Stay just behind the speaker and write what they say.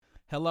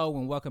Hello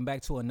and welcome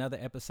back to another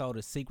episode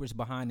of Secrets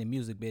Behind the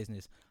Music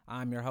Business.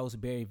 I'm your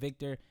host, Barry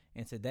Victor,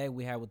 and today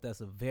we have with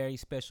us a very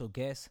special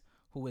guest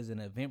who is an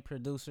event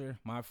producer,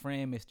 my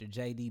friend, Mr.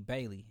 JD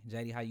Bailey.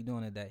 JD, how you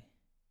doing today?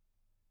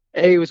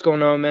 Hey, what's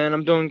going on, man?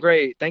 I'm doing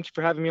great. Thank you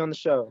for having me on the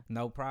show.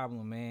 No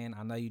problem, man.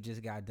 I know you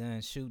just got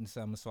done shooting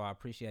something, so I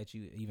appreciate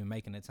you even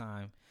making the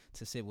time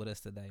to sit with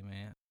us today,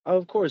 man. Oh,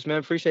 of course, man.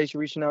 Appreciate you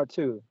reaching out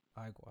too.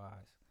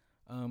 Likewise.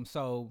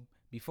 So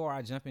before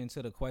I jump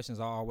into the questions,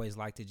 I always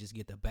like to just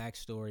get the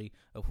backstory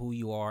of who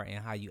you are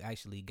and how you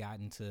actually got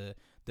into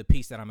the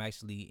piece that I'm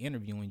actually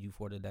interviewing you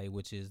for today,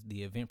 which is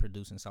the event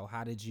producing. So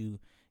how did you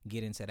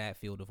get into that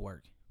field of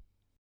work?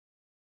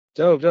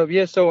 Dope, dope.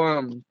 Yeah,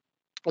 so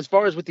as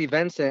far as with the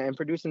events and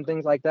producing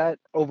things like that,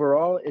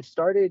 overall, it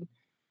started,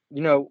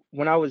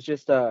 when I was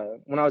just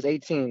when I was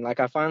 18.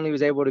 Like I finally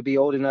was able to be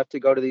old enough to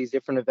go to these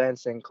different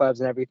events and clubs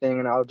and everything,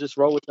 and I'll just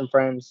roll with some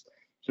friends.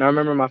 And I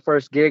remember my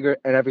first gig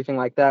and everything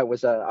like that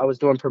was I was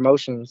doing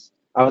promotions.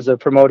 I was a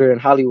promoter in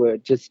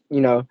Hollywood, just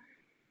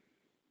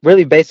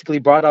really basically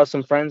brought out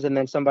some friends, and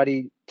then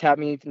somebody tapped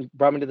me and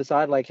brought me to the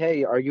side like,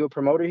 hey, are you a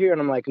promoter here?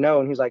 And I'm like, no.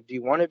 And he's like, do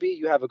you want to be?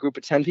 You have a group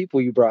of 10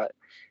 people you brought.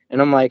 And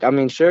I'm like, I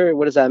mean, sure,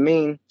 what does that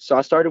mean? So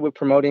I started with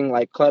promoting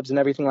like clubs and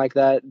everything like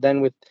that.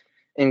 Then with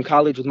in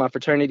college with my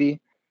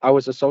fraternity, I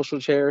was a social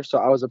chair, so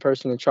I was a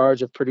person in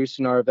charge of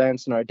producing our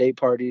events and our date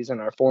parties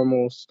and our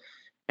formals.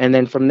 And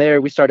then from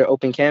there we started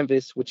Open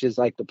Canvas, which is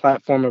like the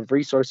platform of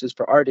resources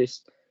for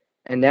artists.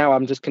 And now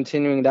I'm just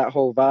continuing that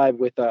whole vibe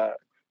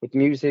with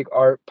music,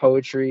 art,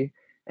 poetry,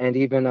 and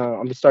even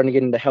I'm just starting to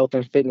get into health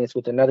and fitness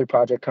with another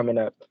project coming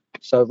up.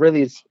 So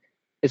really,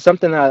 it's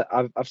something that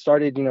I've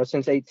started,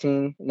 since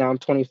 18. Now I'm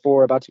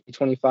 24, about to be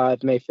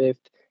 25, May 5th,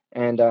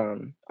 and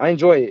I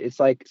enjoy it. It's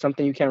like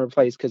something you can't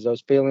replace because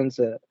those feelings,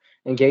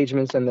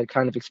 engagements, and the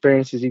kind of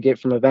experiences you get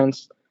from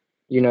events.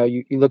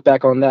 You look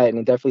back on that, and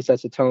it definitely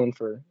sets a tone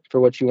for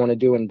what you want to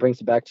do, and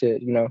brings it back to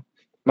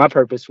my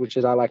purpose, which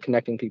is I like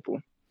connecting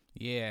people.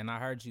 Yeah, and I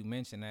heard you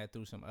mention that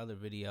through some other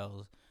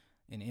videos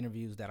and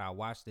interviews that I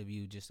watched of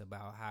you, just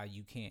about how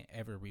you can't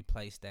ever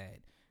replace that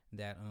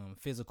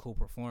physical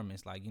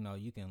performance. Like,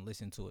 you can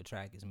listen to a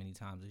track as many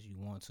times as you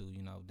want to,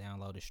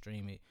 download or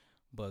stream it,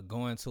 but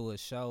going to a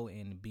show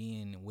and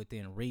being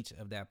within reach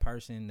of that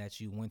person that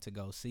you went to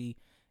go see,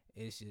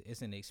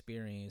 it's an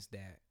experience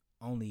that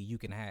only you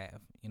can have.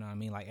 You know what I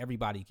mean? Like,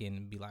 everybody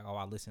can be like, oh,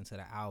 I listened to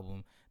the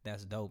album,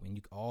 that's dope, and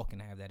you all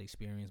can have that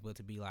experience. But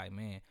to be like,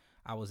 man,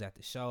 I was at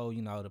the show,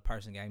 the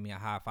person gave me a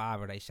high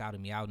five or they shouted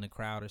me out in the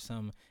crowd or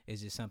something,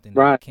 it's just something that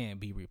Right. can't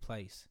be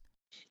replaced.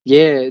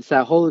 Yeah, it's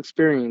that whole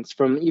experience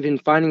from even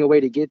finding a way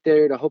to get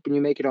there to hoping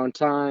you make it on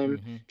time,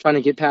 Mm-hmm. trying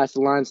to get past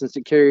the lines and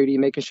security,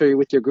 making sure you're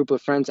with your group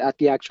of friends at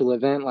the actual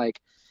event.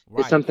 Like, it's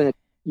Right. something that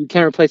you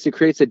can't replace. It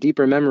creates a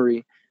deeper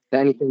memory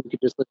than anything you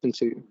could just listen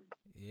to.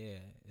 Yeah,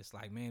 it's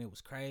like, man, it was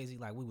crazy.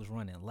 Like, we was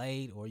running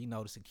late, or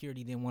the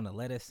security didn't want to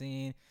let us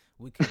in.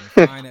 We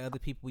couldn't find the other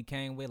people we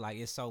came with. Like,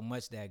 it's so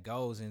much that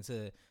goes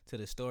into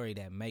the story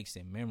that makes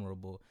it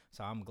memorable.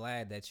 So I'm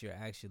glad that you're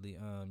actually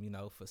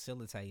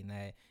facilitating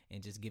that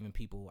and just giving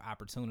people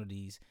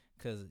opportunities,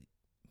 because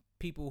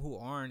people who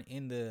aren't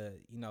in the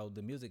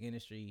music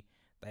industry,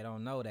 they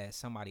don't know that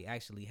somebody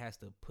actually has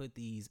to put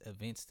these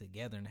events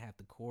together and have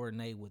to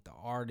coordinate with the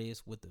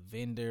artists, with the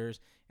vendors,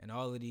 and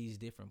all of these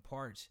different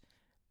parts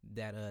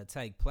that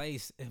take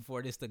place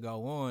for this to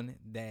go on,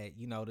 that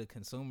the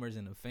consumers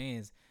and the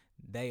fans,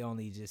 they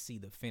only just see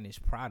the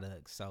finished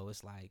product. So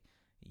it's like,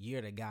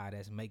 you're the guy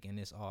that's making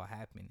this all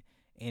happen.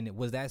 And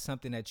was that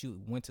something that you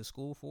went to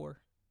school for,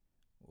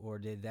 or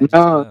did that just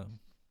No, come?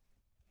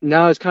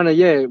 no, it's kind of,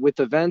 yeah, with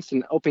events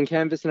and open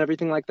canvas and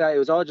everything like that. It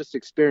was all just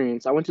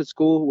experience. I went to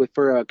school with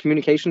for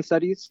communication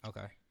studies.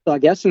 Okay. So I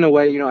guess in a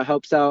way, it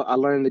helps out. I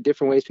learned the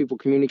different ways people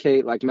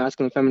communicate, like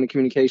masculine, feminine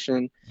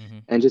communication, Mm-hmm.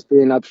 and just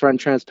being upfront,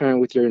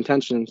 transparent with your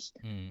intentions.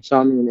 Mm. So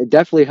I mean, it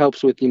definitely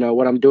helps with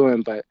what I'm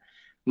doing. But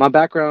my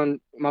background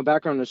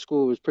in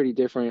school was pretty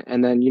different,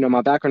 and then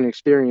my background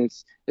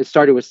experience, it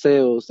started with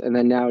sales, and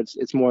then now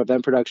it's more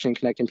event production,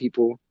 connecting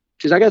people.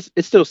 Which is, I guess,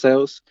 it's still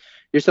sales.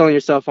 You're selling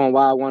yourself on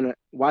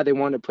why they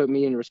want to put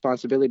me in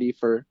responsibility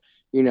for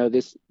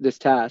this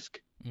task.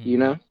 You Mm-hmm.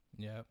 know.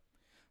 Yeah.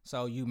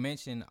 So you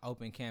mentioned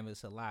Open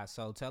Canvas a lot.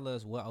 So tell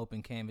us what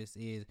Open Canvas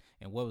is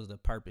and what was the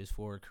purpose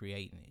for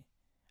creating it.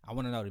 I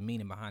want to know the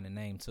meaning behind the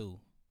name too.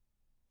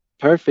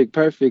 Perfect,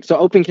 perfect. So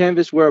Open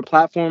Canvas, we're a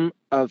platform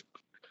of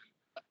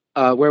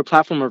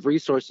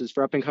resources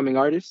for up and coming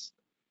artists.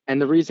 And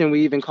the reason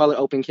we even call it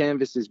Open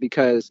Canvas is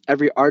because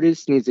every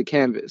artist needs a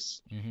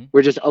canvas. Mm-hmm.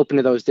 We're just open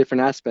to those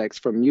different aspects,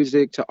 from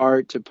music to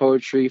art to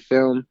poetry,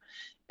 film,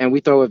 and we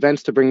throw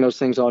events to bring those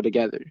things all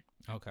together.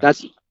 Okay.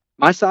 That's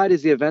my side,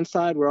 is the event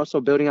side. We're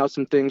also building out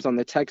some things on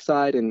the tech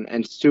side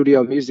and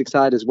studio music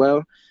side as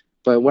well.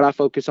 But what I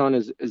focus on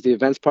is the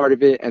events part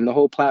of it, and the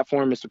whole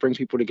platform is to bring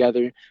people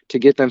together to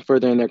get them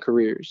further in their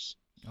careers.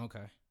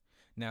 Okay.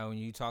 Now, when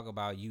you talk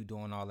about you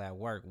doing all that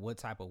work, what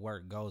type of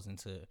work goes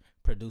into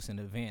producing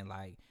an event?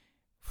 Like,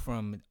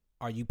 from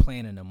are you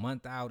planning a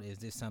month out? Is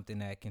this something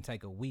that can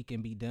take a week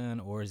and be done,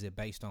 or is it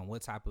based on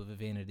what type of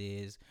event it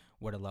is?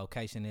 where the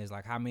location is?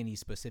 Like, how many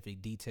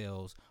specific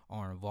details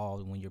are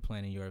involved when you're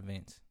planning your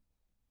events?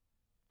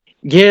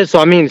 Yeah, so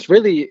I mean,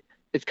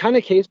 it's kind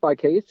of case by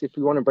case if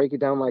you want to break it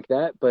down like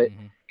that. But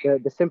Hmm.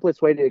 the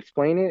simplest way to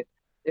explain it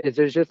is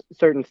there's just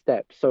certain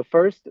steps. So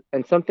first,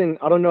 and something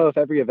I don't know if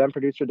every event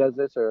producer does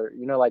this or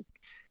like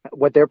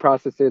what their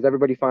process is.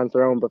 Everybody finds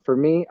their own. But for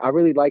me, I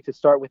really like to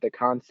start with a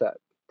concept.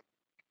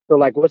 So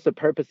like, what's the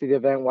purpose of the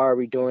event? Why are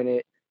we doing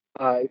it?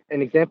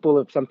 An example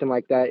of something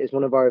like that is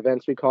one of our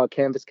events we call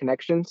Canvas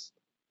Connections.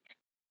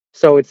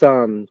 So it's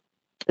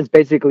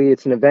basically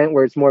it's an event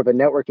where it's more of a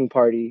networking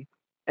party,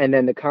 and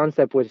then the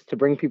concept was to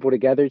bring people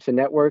together to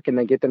network and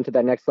then get them to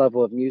that next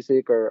level of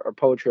music or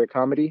poetry or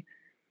comedy.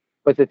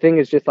 But the thing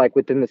is just like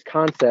within this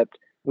concept,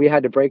 we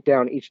had to break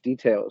down each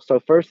detail. So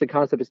first, the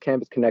concept is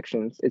Campus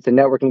Connections. It's a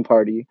networking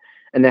party,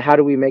 and then how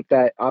do we make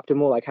that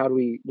optimal? Like how do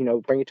we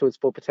bring it to its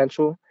full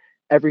potential?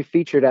 Every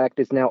featured act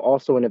is now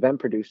also an event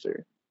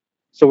producer.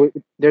 So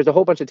there's a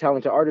whole bunch of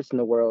talented artists in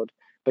the world,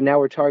 but now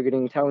we're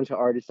targeting talented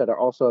artists that are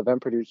also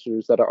event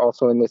producers that are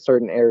also in this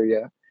certain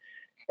area.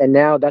 And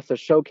now that's a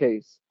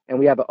showcase, and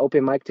we have an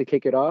open mic to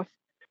kick it off.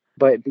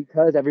 But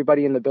because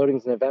everybody in the building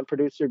is an event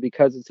producer,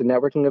 because it's a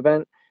networking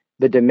event,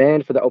 the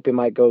demand for the open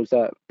mic goes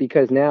up.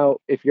 Because now,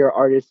 if you're an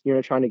artist,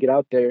 you're trying to get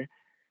out there.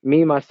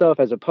 Me myself,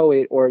 as a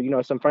poet, or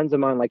some friends of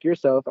mine like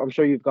yourself, I'm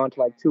sure you've gone to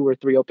like 2 or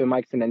 3 open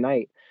mics in a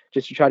night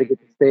just to try to get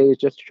the stage,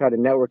 just to try to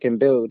network and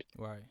build.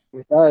 Right.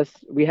 With us,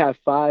 we have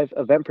 5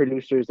 event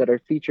producers that are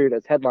featured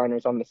as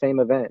headliners on the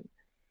same event.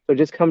 So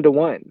just come to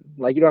one.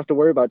 Like you don't have to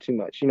worry about too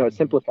much. It Hmm.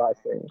 simplifies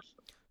things.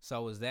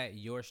 So is that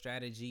your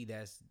strategy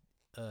that's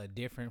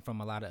different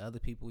from a lot of other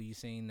people you've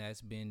seen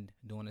that's been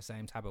doing the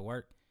same type of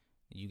work?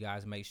 You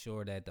guys make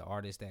sure that the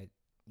artists that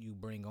you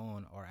bring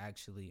on are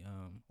actually,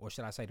 or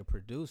should I say, the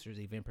producers,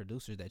 event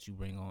producers that you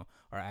bring on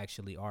are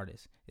actually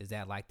artists. Is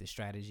that like the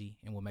strategy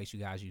and what makes you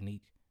guys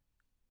unique?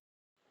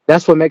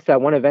 That's what makes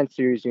that one event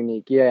series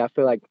unique. Yeah, I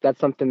feel like that's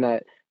something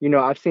that,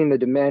 I've seen the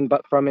demand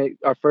but from it.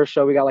 Our first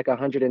show we got like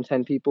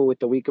 110 people with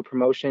the week of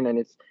promotion,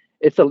 and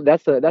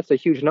that's a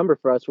huge number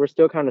for us. We're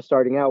still kind of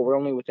starting out. We're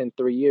only within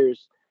 3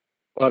 years.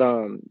 But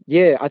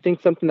yeah, I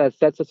think something that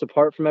sets us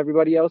apart from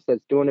everybody else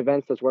that's doing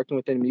events, that's working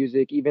within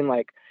music, even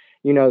like,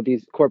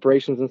 these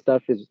corporations and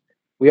stuff is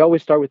we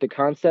always start with the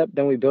concept,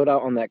 then we build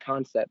out on that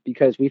concept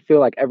because we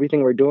feel like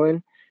everything we're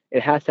doing,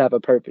 it has to have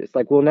a purpose.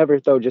 Like we'll never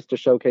throw just a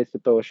showcase to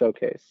throw a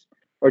showcase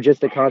or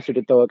just a concert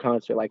to throw a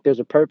concert. Like there's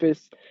a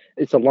purpose.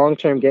 It's a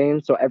long-term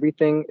game. So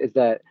everything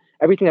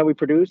that we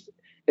produce,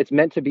 it's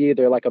meant to be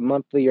either like a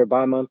monthly or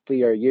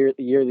bi-monthly or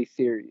yearly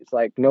series.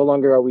 Like no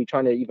longer are we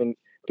trying to even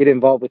get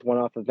involved with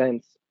one-off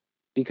events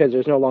because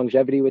there's no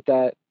longevity with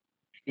that.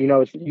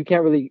 You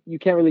can't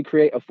really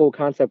create a full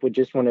concept with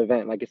just one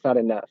event. Like it's not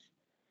enough.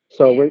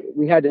 So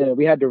we had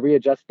to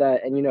readjust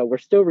that, and we're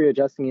still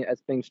readjusting it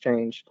as things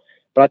change.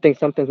 But I think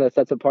something that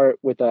sets apart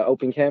with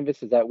Open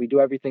Canvas is that we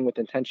do everything with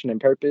intention and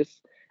purpose,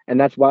 and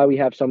that's why we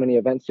have so many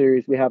event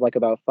series. We have like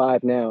about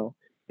 5 now,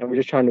 and we're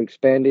just trying to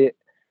expand it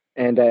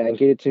and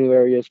get it to new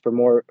areas for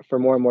more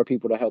and more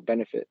people to help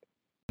benefit.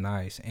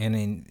 Nice. And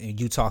then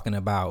you talking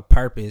about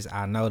purpose,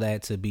 I know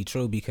that to be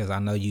true because I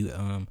know you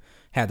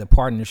had the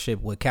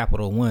partnership with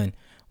Capital One.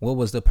 What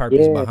was the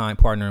purpose Yeah. behind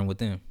partnering with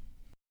them?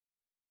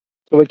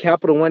 So with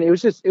Capital One, it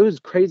was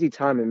crazy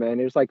timing, man.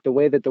 It was like the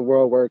way that the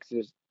world works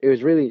is it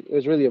was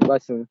really a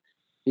blessing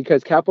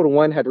because Capital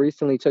One had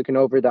recently taken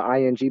over the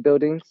ING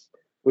buildings,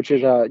 which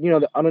is I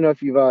don't know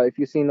if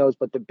you've seen those,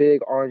 but the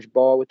big orange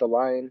ball with the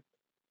lion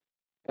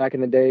back in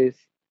the days.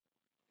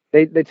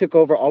 They took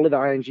over all of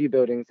the ING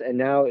buildings and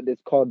now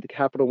it's called the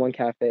Capital One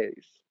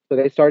Cafes. So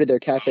they started their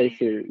cafe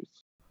series.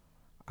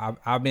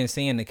 I've been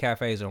seeing the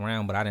cafes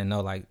around, but I didn't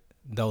know like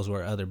those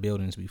were other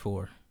buildings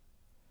before.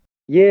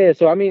 Yeah,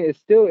 so I mean, it's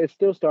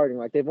still starting.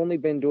 Like they've only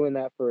been doing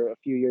that for a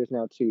few years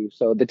now too.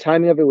 So the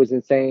timing of it was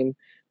insane.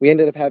 We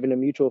ended up having a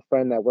mutual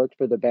friend that worked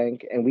for the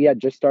bank, and we had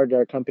just started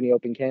our company,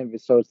 Open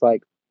Canvas. So it's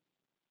like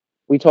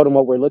we told them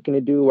what we're looking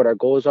to do, what our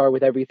goals are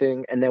with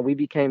everything, and then we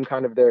became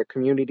kind of their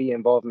community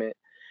involvement,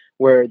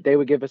 where they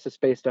would give us a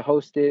space to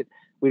host it.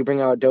 We'd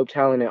bring out dope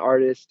talent and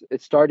artists.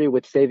 It started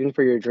with saving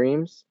for your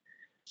dreams.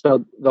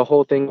 So the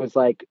whole thing was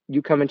like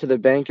you come into the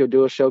bank, you'll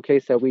do a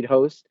showcase that we'd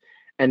host,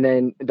 and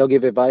then they'll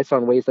give advice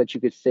on ways that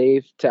you could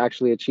save to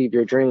actually achieve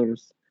your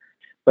dreams.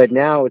 But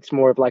now it's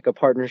more of like a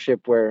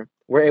partnership where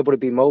we're able to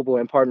be mobile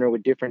and partner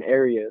with different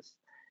areas.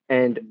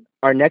 And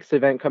our next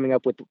event coming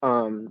up with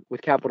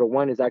Capital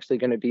One is actually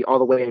going to be all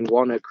the way in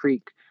Walnut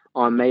Creek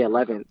on May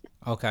 11th.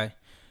 Okay.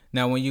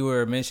 Now, when you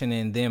were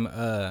mentioning them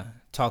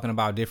talking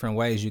about different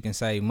ways you can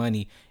save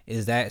money,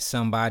 is that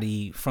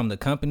somebody from the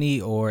company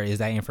or is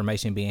that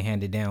information being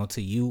handed down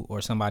to you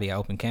or somebody at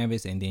Open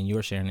Canvas and then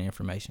you're sharing the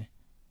information?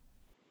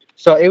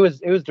 So it was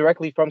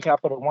directly from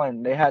Capital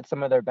One. They had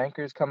some of their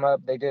bankers come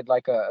up. They did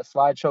like a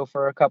slideshow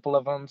for a couple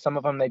of them. Some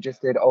of them they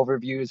just did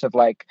overviews of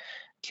like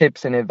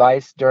tips and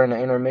advice during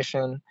the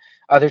intermission.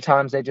 Other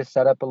times they just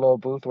set up a little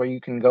booth where you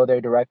can go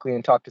there directly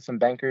and talk to some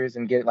bankers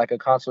and get like a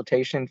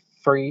consultation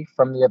free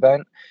from the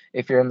event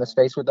if you're in the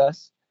space with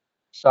us.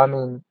 So I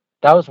mean,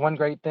 that was one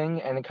great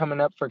thing. And then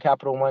coming up for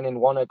Capital One in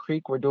Walnut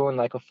Creek, we're doing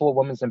like a full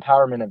women's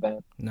empowerment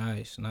event.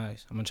 Nice,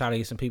 nice. I'm gonna try to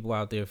get some people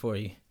out there for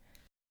you.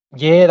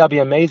 Yeah, that'd be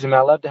amazing, man.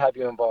 I'd love to have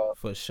you involved.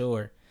 For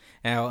sure.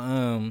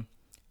 Now,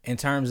 in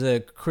terms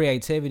of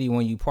creativity,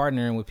 when you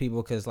partnering with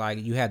people, because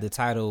like you had the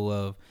title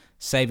of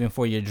saving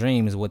for your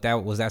dreams, what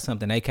that was that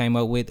something they came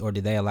up with, or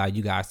did they allow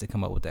you guys to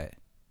come up with that?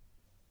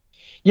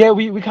 Yeah,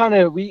 we kind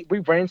of we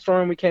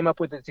brainstormed, we came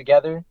up with it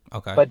together,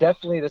 Okay. but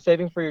definitely the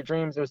Saving for Your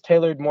Dreams, it was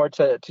tailored more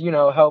to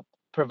help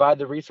provide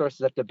the resources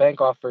that the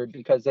bank offered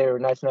because they were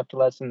nice enough to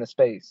let us in the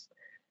space.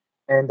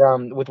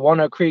 And with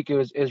Walnut Creek, it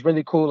was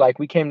really cool. Like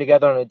we came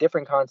together on a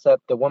different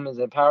concept, the women's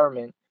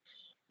empowerment.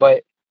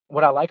 But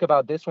what I like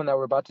about this one that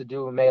we're about to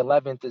do on May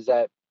 11th is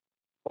that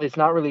it's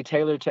not really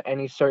tailored to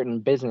any certain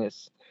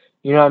business.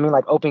 You know what I mean?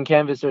 Like Open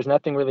Canvas, there's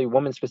nothing really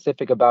woman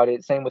specific about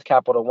it. Same with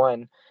Capital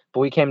One.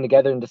 But we came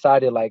together and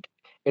decided like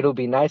it'll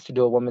be nice to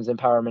do a women's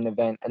empowerment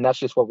event. And that's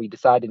just what we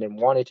decided and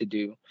wanted to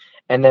do.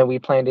 And then we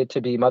planned it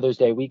to be Mother's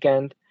Day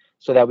weekend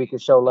so that we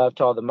could show love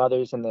to all the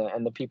mothers and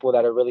the people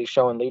that are really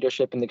showing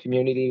leadership in the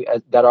community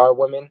that are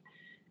women.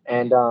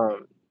 And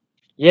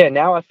yeah,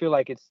 now I feel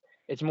like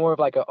it's more of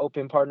like an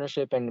open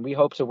partnership, and we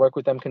hope to work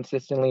with them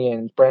consistently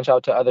and branch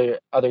out to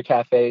other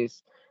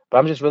cafes. But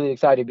I'm just really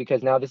excited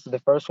because now this is the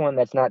first one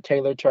that's not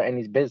tailored to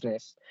any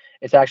business.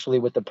 It's actually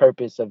with the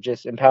purpose of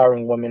just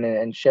empowering women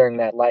and sharing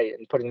that light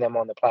and putting them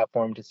on the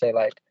platform to say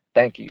like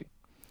thank you.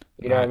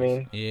 You know what I Nice.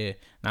 mean? Yeah.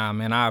 Nah,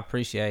 man, I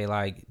appreciate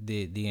like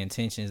the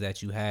intentions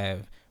that you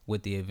have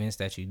with the events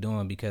that you're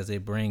doing because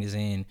it brings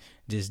in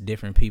just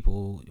different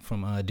people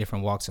from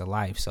different walks of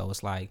life. So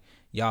it's like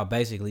y'all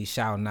basically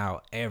shouting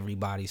out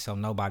everybody, so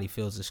nobody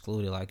feels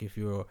excluded. Like if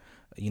you're,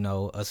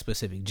 a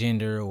specific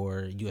gender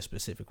or you a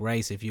specific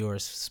race, if you're a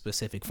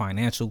specific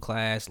financial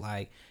class,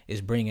 like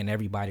it's bringing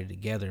everybody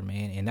together,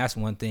 man. And that's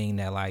one thing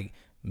that like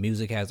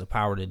music has the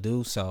power to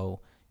do. So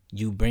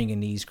you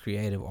bringing these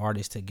creative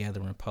artists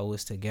together and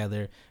poets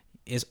together,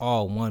 it's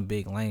all one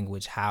big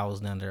language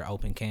housed under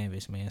open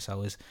canvas, man.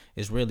 So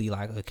it's really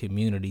like a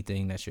community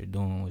thing that you're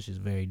doing, which is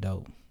very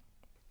dope.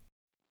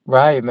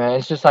 Right, man.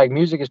 It's just like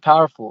music is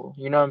powerful.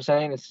 You know what I'm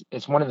saying?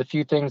 It's one of the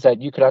few things that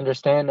you could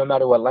understand no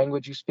matter what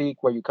language you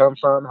speak, where you come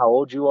from, how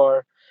old you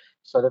are.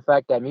 So the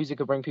fact that music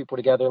could bring people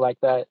together like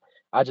that,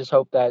 I just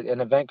hope that an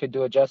event could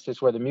do it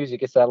justice where the music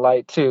gets that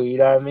light too. You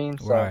know what I mean?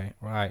 So Right,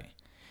 right.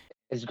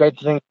 it's a great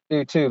thing to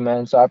do too,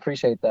 man. So I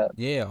appreciate that.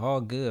 Yeah,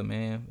 all good,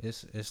 man.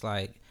 It's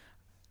like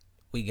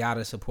we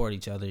gotta support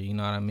each other. You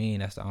know what I mean?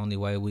 That's the only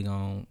way we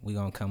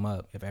gonna come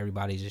up. If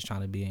everybody's just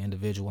trying to be an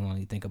individual and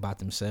only think about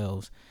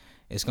themselves,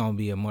 it's gonna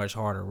be a much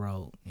harder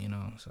road.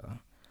 So.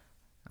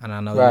 And I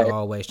know you're Right.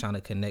 always trying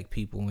to connect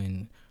people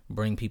and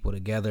bring people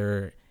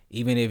together.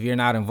 Even if you're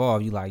not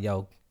involved, you like,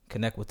 yo,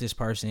 connect with this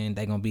person.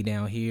 They gonna be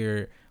down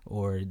here,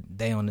 or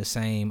they on the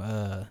same,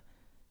 the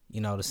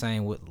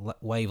same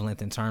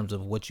wavelength in terms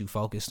of what you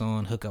focused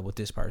on. Hook up with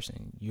this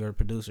person. You're a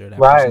producer. That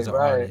person's Right,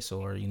 an right. artist,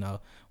 or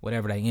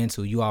whatever they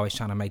into. You always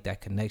trying to make that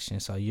connection.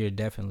 So you're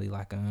definitely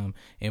like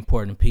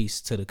important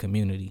piece to the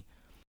community.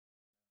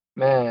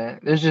 Man,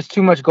 there's just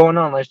too much going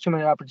on. There's too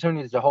many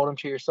opportunities to hold them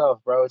to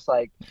yourself, bro. It's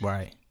like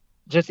Right.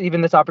 just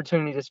even this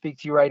opportunity to speak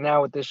to you right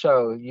now with this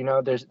show,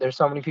 there's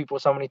so many people,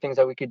 so many things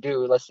that we could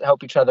do. Let's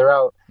help each other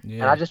out.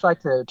 And I Yeah. just like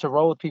to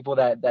roll with people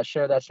that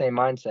share that same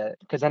mindset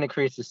because then it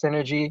creates the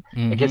synergy.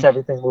 It gets Mm-hmm.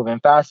 everything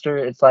moving faster.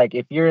 It's like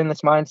if you're in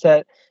this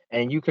mindset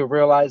and you could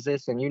realize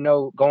this and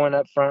going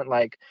up front,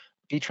 like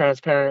be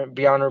transparent,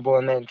 be honorable,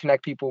 and then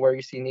connect people where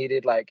you see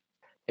needed. Like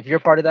if you're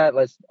part of that,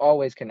 let's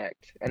always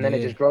connect. And then it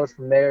Yeah. just grows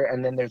from there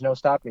and then there's no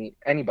stopping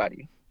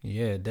anybody.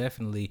 Yeah,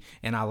 definitely.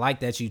 And I like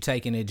that you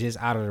taking it just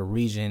out of the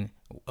region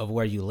of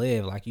where you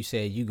live. Like you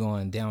said, you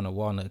going down to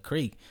Walnut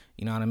Creek.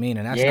 You know what I mean?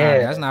 And that's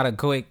Yeah. not a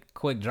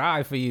quick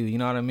drive for you. You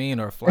know what I mean?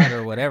 Or flight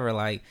or whatever.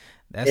 Like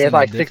that's It's in a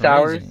like six different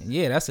hours. region.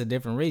 Yeah, that's a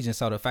different region.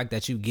 So the fact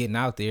that you getting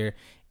out there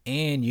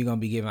and you're gonna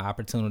be giving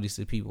opportunities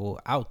to people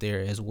out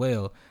there as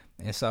well.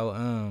 And so,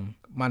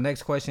 my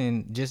next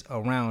question just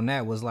around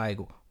that was like,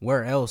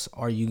 where else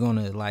are you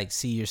gonna like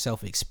see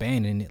yourself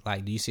expanding it?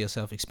 Like, do you see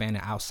yourself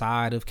expanding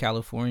outside of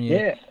California?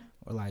 Yeah.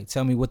 Or like,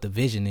 tell me what the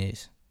vision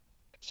is.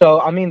 So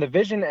I mean the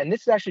vision, and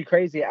this is actually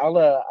crazy.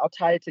 I'll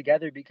tie it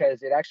together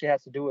because it actually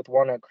has to do with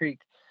Walnut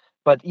Creek.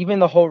 But even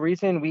the whole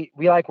reason we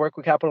like work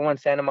with Capital One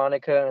Santa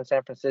Monica and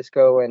San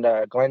Francisco and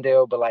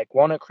Glendale, but like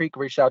Walnut Creek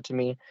reached out to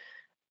me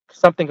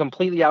something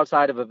completely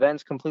outside of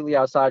events, completely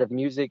outside of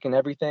music and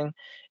everything.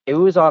 It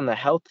was on the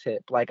health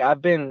tip. Like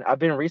I've been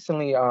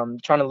recently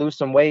trying to lose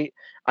some weight.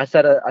 I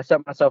set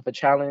myself a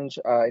challenge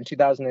in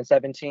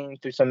 2017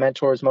 through some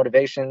mentors,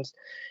 motivations,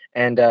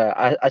 and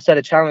I set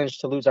a challenge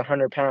to lose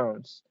 100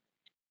 pounds,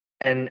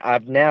 and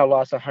I've now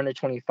lost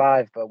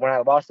 125. But when I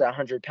lost that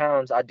 100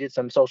 pounds, I did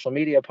some social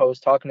media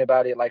posts talking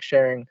about it, like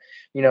sharing,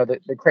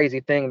 the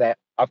crazy thing that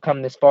I've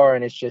come this far,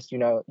 and it's just, you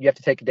have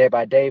to take it day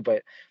by day.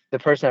 But the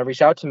person that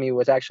reached out to me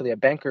was actually a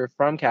banker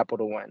from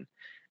Capital One.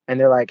 And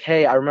they're like,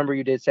 hey, I remember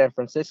you did San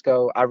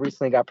Francisco. I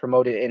recently got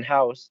promoted in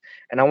house,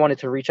 and I wanted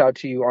to reach out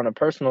to you on a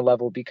personal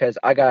level because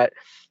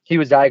he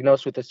was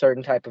diagnosed with a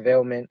certain type of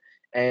ailment.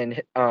 and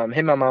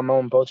him and my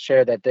mom both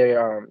share that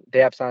they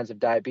have signs of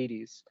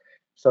diabetes.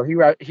 So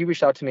he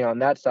reached out to me on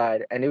that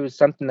side, and it was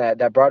something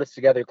that brought us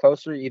together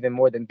closer, even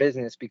more than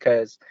business,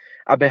 because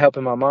I've been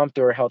helping my mom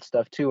through her health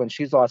stuff too, and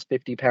she's lost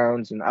 50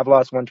 pounds, and I've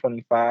lost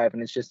 125,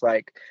 and it's just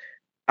like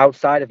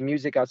outside of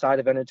music, outside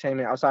of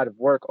entertainment, outside of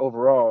work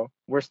overall,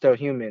 we're still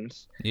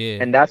humans. Yeah.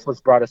 And that's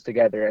what's brought us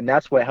together. And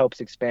that's what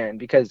helps expand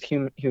because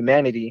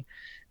humanity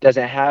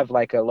doesn't have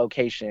like a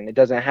location. It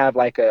doesn't have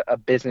like a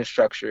business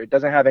structure. It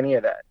doesn't have any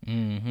of that.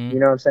 Mm-hmm. You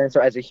know what I'm saying?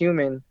 So as a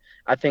human,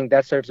 I think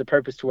that serves a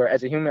purpose to where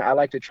as a human, I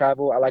like to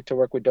travel. I like to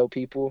work with dope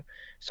people.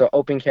 So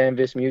open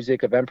canvas,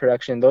 music, event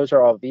production, those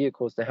are all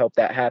vehicles to help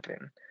that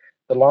happen.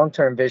 The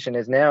long-term vision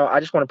is now I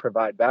just want to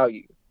provide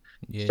value.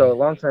 Yeah. So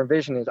long-term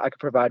vision is I could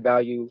provide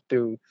value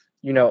through,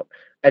 you know,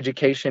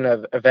 education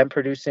of event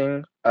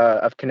producing,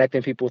 of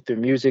connecting people through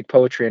music,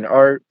 poetry, and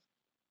art,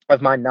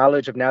 of my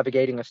knowledge of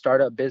navigating a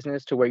startup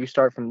business to where you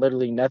start from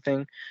literally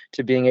nothing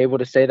to being able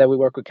to say that we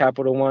work with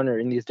Capital One or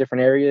in these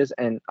different areas.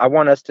 And I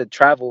want us to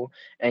travel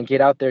and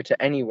get out there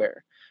to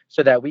anywhere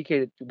so that we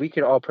could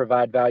all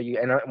provide value.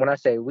 And when I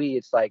say we,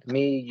 it's like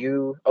me,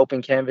 you,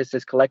 Open Canvas,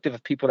 this collective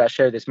of people that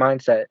share this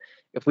mindset.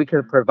 If we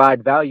could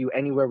provide value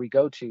anywhere we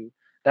go to,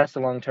 that's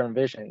the long-term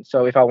vision.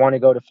 So if I want to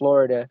go to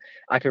Florida,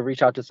 I could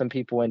reach out to some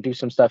people and do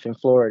some stuff in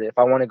Florida. If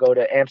I want to go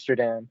to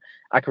Amsterdam,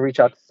 I could reach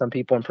out to some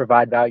people and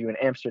provide value in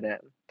Amsterdam.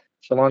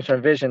 So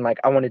long-term vision, like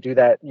I want to do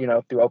that,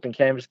 through open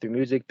canvas, through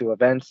music, through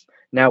events.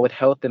 Now with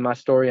health in my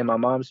story and my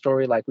mom's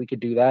story, like we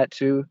could do that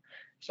too.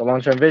 So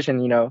long-term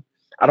vision,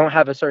 I don't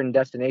have a certain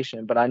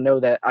destination, but I know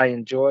that I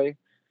enjoy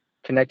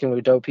connecting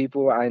with dope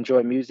people. I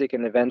enjoy music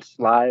and events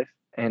live,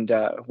 and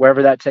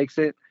wherever that takes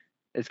it,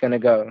 it's gonna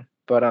go.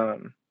 But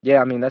yeah,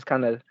 I mean that's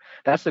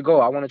the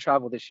goal. I want to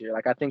travel this year.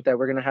 Like I think that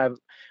we're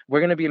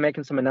gonna be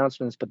making some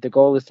announcements, but the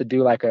goal is to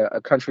do like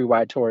a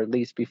countrywide tour at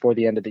least before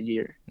the end of the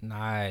year.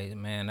 Nice,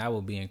 man. That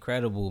would be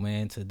incredible,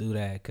 man, to do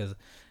that. Cause,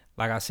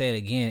 like I said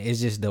again, it's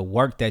just the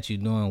work that you're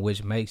doing,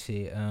 which makes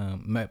it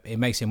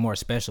makes it more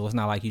special. It's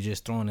not like you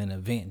just throwing an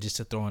event just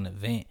to throw an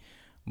event,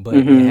 but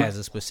it Hmm. has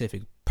a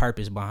specific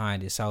purpose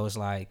behind it. So it's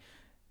like,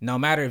 no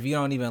matter if you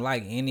don't even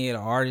like any of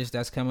the artists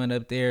that's coming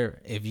up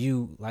there, if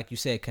you, like you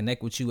said,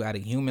 connect with you at a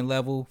human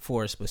level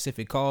for a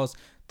specific cause,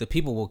 the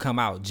people will come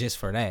out just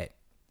for that.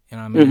 You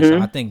know what I mean? So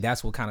I Hmm. think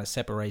that's what kind of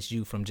separates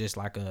you from just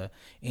like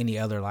any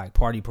other like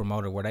party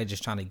promoter where they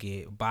just trying to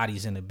get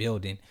bodies in the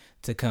building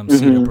to come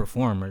see the Hmm.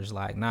 performers.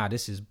 Like, nah,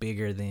 this is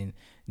bigger than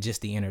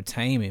just the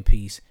entertainment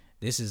piece.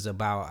 This is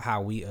about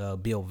how we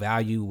build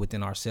value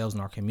within ourselves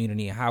and our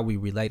community and how we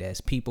relate as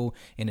people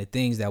and the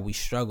things that we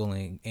struggle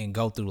and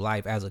go through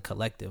life as a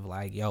collective.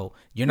 Like, yo,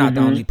 you're not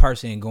the Hmm. only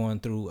person going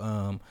through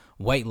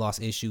weight loss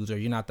issues, or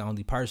you're not the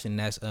only person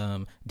that's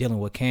dealing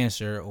with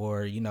cancer,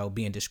 or,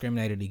 being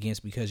discriminated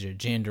against because your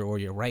gender or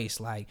your race.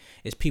 Like,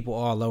 it's people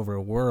all over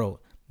the world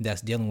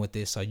that's dealing with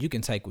this. So you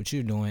can take what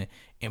you're doing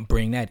and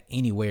bring that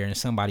anywhere and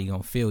somebody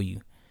gonna feel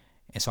you.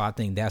 And so I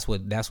think that's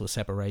what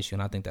separates you,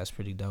 and I think that's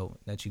pretty dope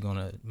that you're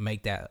gonna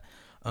make that.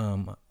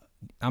 I'm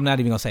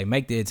not even gonna say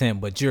make the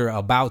attempt, but you're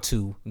about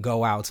to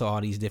go out to all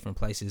these different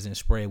places and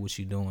spread what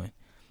you're doing.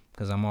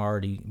 Because I'm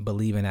already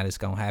believing that it's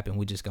gonna happen.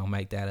 We're just gonna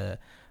make that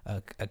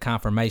a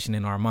confirmation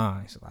in our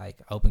minds. Like,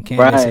 Open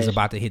Canvas is Right.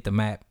 about to hit the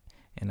map,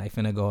 and they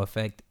finna go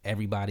affect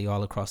everybody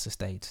all across the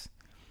states.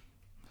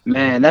 So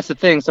Man, that's the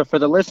thing. So for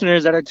the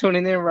listeners that are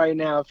tuning in right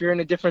now, if you're in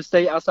a different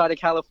state outside of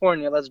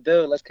California, let's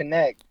build, let's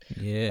connect.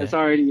 yeah,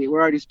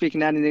 We're already speaking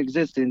that in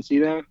existence,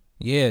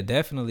 yeah,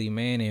 definitely,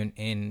 man,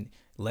 and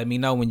let me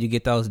know when you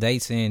get those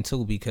dates in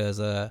too, because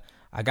I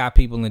got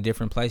people in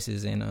different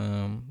places, and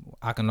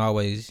I can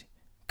always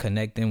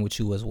connect them with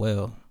you as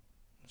well.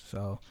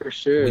 So For we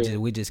sure. just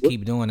we just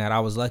keep doing that.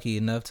 I was lucky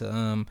enough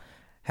to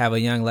have a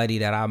young lady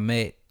that I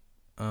met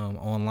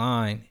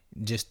online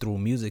just through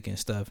music and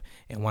stuff,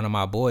 and one of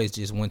my boys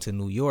just went to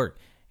New York,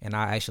 and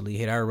I actually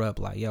hit her up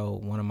like, yo,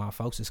 one of my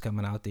folks is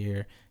coming out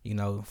there,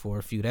 for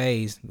a few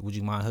days. Would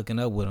you mind hooking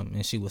up with him?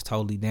 And she was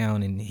totally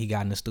down, and he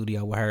got in the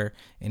studio with her,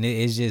 and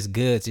it's just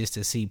good just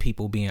to see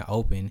people being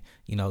open,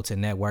 to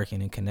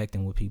networking and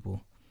connecting with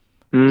people.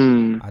 So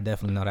Mm, I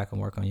definitely know that can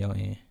work on your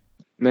end.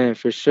 man,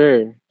 for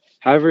sure.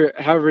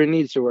 However it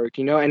needs to work,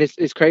 and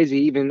it's crazy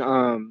even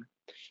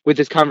with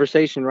this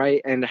conversation,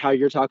 right? And how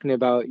you're talking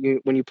about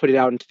you when you put it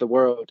out into the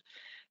world.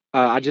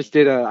 I just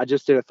did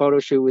a photo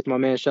shoot with my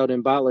man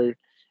Sheldon Butler,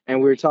 and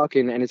we were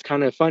talking, and it's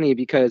kind of funny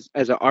because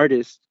as an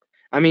artist,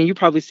 I mean, you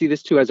probably see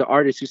this too as an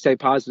artist who say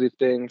positive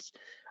things,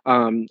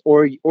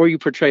 or you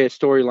portray a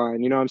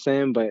storyline. You know what I'm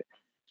saying? But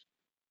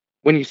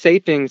when you say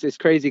things, it's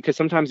crazy because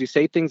sometimes you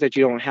say things that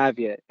you don't have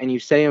yet, and you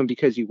say them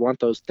because you want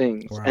those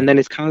things, and Right. then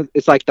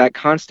it's like that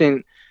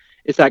constant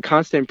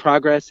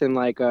progress and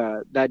like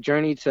that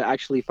journey to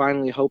actually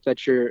finally hope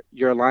that your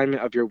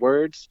alignment of your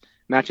words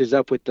matches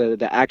up with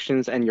the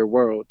actions and your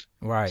world.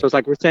 So Right. it's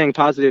like we're saying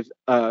positive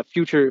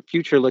future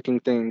looking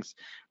things,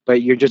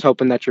 but you're just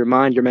hoping that your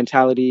mind, your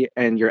mentality,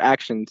 and your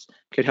actions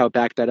could help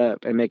back that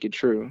up and make it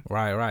true.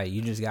 Right, right.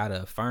 You just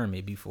gotta affirm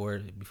it before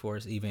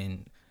it's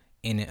even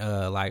in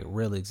like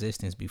real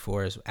existence,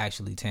 before it's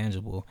actually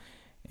tangible.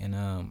 And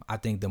I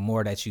think the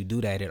more that you do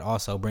that, it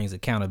also brings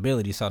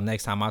accountability. So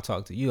next time I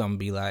talk to you, I'm gonna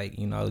be like,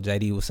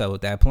 JD, what's up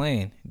with that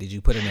plan? Did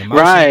you put it in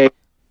motion? Right.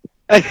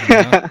 You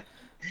know,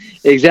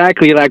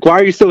 Exactly. Like, why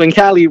are you still in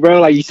Cali,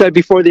 bro? Like you said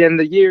before the end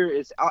of the year,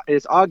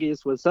 it's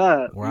August. What's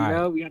up?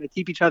 right. We got to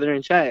keep each other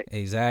in check.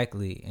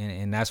 Exactly.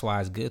 And that's why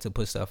it's good to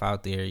put stuff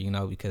out there,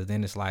 because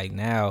then it's like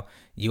now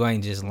you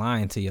ain't just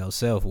lying to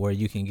yourself where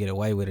you can get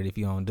away with it if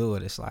you don't do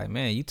it. It's like,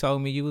 man, you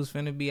told me you was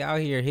finna be out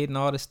here hitting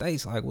all the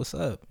states. Like, what's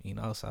up?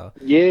 So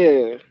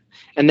Yeah.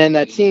 And then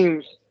that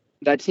team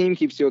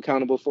keeps you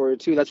accountable for it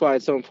too. That's why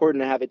it's so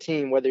important to have a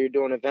team. Whether you're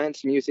doing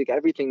events, music,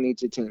 everything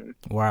needs a team.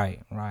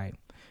 right, right.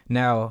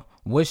 Now,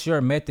 what's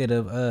your method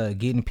of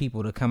getting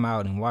people to come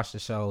out and watch the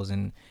shows,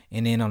 and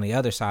then on the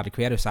other side, the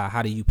creative side,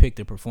 how do you pick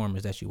the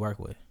performers that you work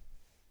with?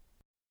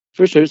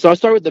 For sure. So I'll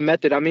start with the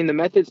method. I mean, the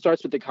method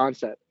starts with the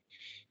concept.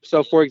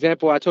 So for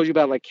example, I told you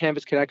about like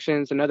Canvas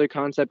Connections. Another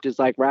concept is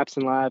like Raps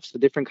and Laughs. The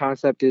different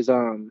concept is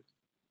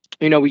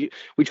we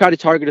try to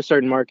target a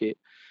certain market.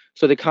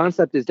 So the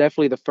concept is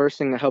definitely the first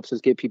thing that helps us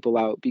get people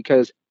out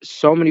because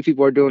so many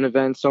people are doing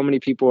events, so many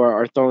people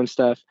are throwing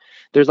stuff.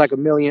 There's like a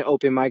million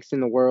open mics in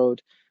the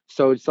world.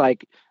 So it's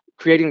like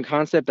creating a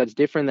concept that's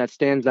different, that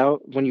stands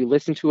out. When you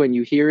listen to it and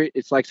you hear it,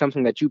 it's like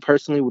something that you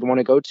personally would want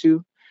to go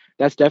to.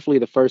 That's definitely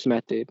the first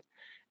method.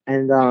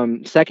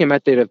 And second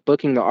method of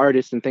booking the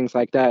artist and things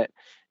like that,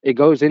 it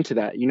goes into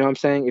that. You know what I'm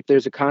saying? If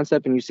there's a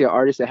concept and you see an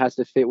artist, it has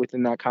to fit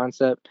within that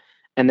concept.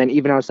 And then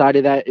even outside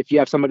of that, if you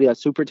have somebody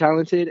that's super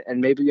talented and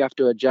maybe you have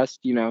to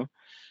adjust,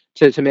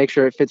 to make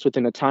sure it fits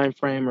within a time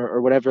frame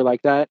or whatever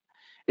like that,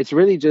 it's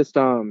really just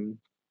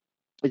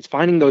it's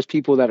finding those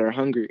people that are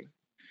hungry,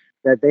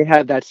 that they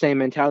have that same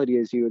mentality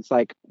as you. It's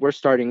like we're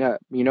starting up,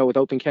 with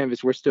Open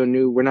Canvas, we're still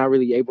new. We're not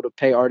really able to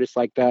pay artists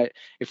like that.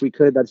 If we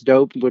could, that's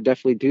dope. We'll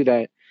definitely do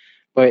that,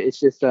 but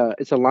it's just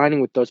it's aligning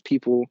with those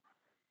people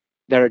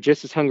that are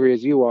just as hungry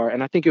as you are.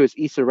 And I think it was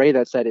Issa Rae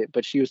that said it,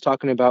 but she was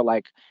talking about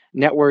like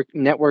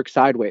network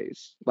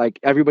sideways. Like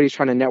everybody's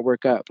trying to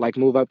network up, like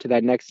move up to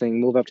that next thing,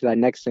 move up to that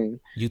next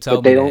thing, You but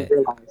told me they don't that.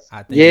 realize.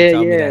 I think you Yeah,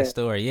 told me that yeah.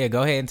 story. Yeah,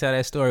 go ahead and tell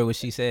that story. What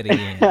she said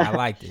again. I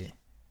liked it.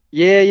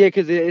 Yeah, yeah,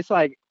 because it's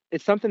like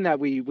it's something that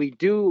we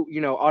do,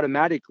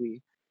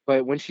 automatically.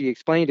 But when she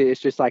explained it,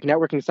 it's just like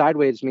networking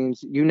sideways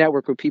means you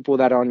network with people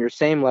that are on your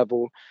same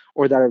level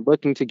or that are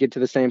looking to get to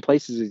the same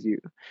places as you.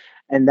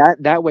 And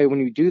that way, when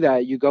you do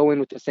that, you go in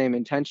with the same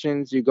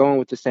intentions, you go in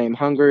with the same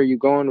hunger, you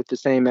go in with the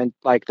same and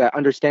like that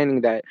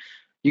understanding that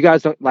you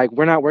guys don't like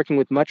we're not working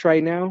with much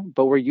right now,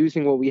 but we're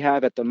using what we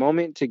have at the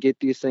moment to get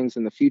these things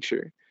in the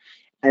future.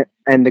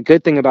 And the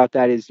good thing about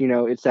that is,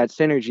 it's that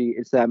synergy,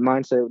 it's that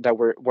mindset that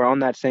we're on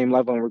that same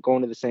level and we're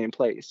going to the same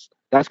place.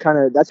 That's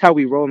how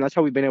we roll, and that's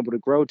how we've been able to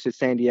grow to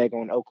San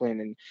Diego and Oakland,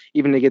 and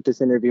even to get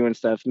this interview and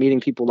stuff, meeting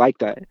people like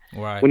that.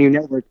 Right, When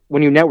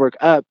you network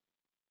up,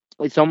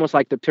 it's almost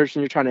like the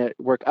person you're trying to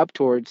work up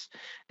towards,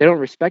 they don't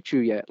respect you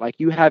yet. Like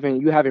you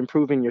haven't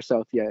proven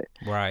yourself yet.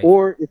 right.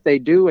 Or if they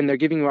do and they're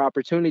giving you an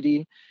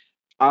opportunity,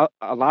 a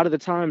lot of the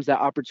times that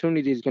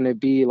opportunity is going to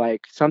be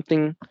like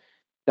something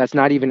that's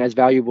not even as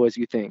valuable as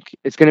you think.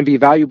 It's going to be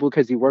valuable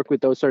because you work with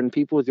those certain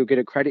people. You'll get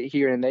a credit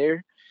here and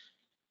there.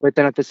 But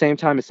then at the same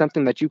time, it's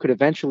something that you could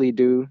eventually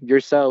do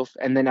yourself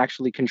and then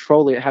actually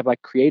control it, have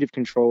like creative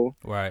control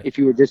Right. if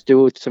you would just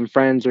do it with some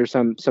friends or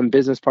some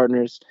business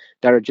partners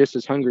that are just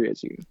as hungry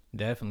as you.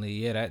 Definitely.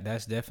 Yeah,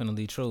 that's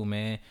definitely true,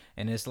 man.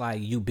 And it's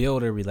like you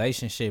build a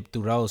relationship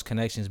through those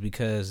connections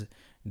because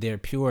they're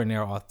pure and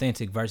they're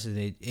authentic versus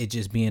it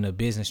just being a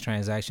business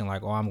transaction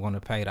like, oh, I'm going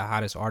to pay the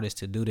hottest artist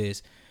to do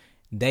this.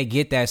 They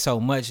get that so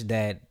much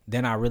that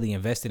they're not really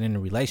invested in the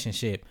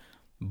relationship.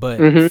 But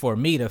Hmm. for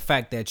me, the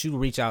fact that you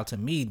reach out to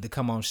me to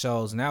come on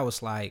shows, now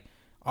it's like,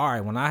 all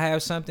right, when I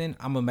have something,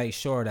 I'm gonna make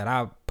sure that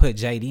I put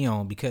JD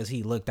on because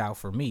he looked out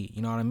for me.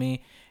 You know what I mean?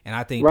 And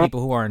I think Right.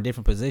 people who are in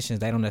different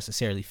positions, they don't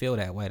necessarily feel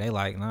that way. They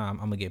like, nah, I'm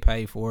gonna get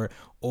paid for it,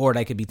 or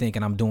they could be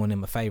thinking I'm doing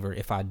them a favor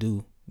if I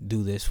do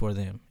this for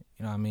them.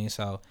 You know what I mean?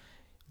 So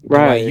the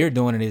way Right. you're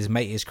doing it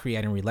is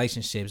creating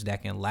relationships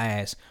that can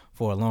last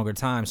for a longer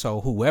time.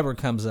 So whoever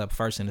comes up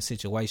first in the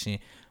situation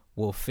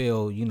will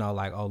feel,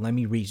 like, oh, let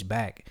me reach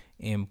back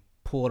and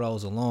pull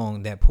those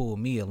along that pull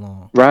me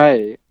along.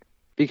 Right.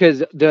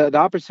 Because the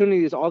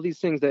opportunities, all these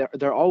things,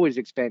 they're always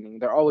expanding.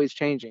 They're always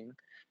changing.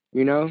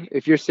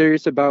 If you're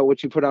serious about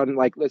what you put out in,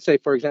 like, let's say,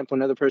 for example,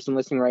 another person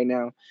listening right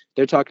now,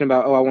 they're talking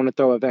about, oh, I want to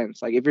throw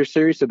events. Like, if you're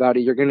serious about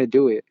it, you're going to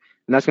do it.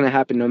 And that's going to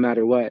happen no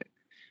matter what.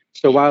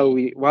 So why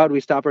would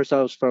we stop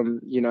ourselves from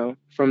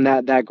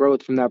that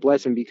growth, from that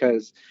blessing,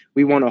 because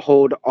we want to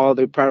hold all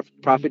the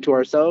profit to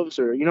ourselves?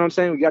 Or you know what I'm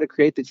saying? We got to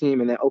create the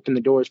team and then open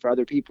the doors for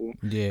other people,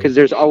 Yeah. because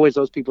there's always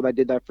those people that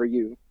did that for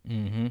you.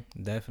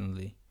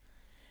 Definitely.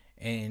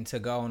 And to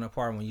go on the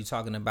part when you're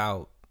talking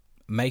about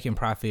making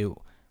profit,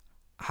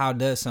 how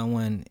does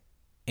someone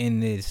in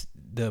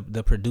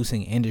the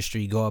producing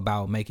industry go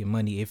about making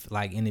money if,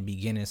 like, in the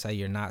beginning, say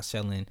you're not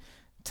selling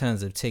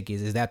tons of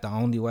tickets? Is that the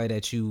only way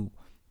that you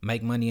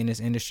make money in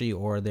this industry,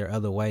 or are there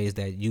other ways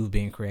that you've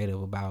been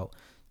creative about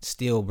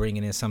still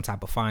bringing in some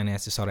type of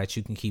finances so that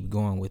you can keep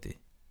going with it?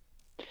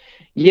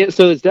 Yeah,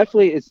 so it's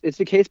definitely it's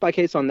a case by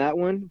case on that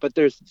one, but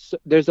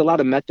there's a lot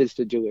of methods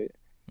to do it.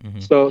 Hmm.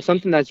 So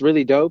something that's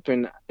really dope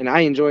and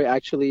I enjoy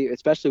actually,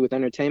 especially with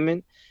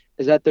entertainment,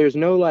 is that there's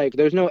no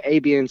A,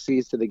 B, and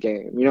C's to the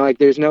game. You know, like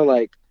there's no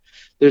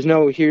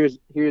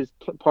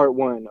part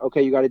one.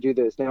 Okay, you got to do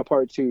this. Now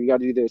part two, you got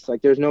to do this.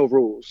 Like there's no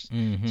rules.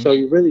 Hmm. So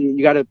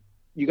you got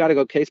to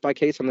go case by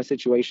case on the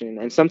situation.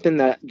 And something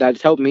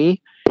that's helped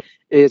me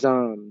is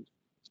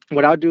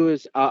what I'll do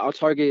is I'll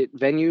target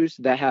venues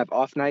that have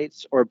off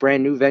nights or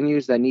brand new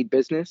venues that need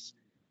business.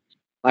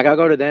 Like I'll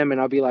go to them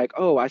and I'll be like,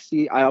 "Oh, I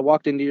see. I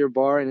walked into your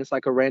bar and it's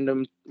like a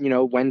random,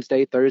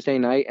 Wednesday, Thursday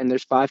night, and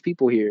there's five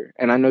people here.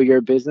 And I know you're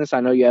a business.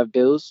 I know you have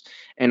bills,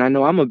 and I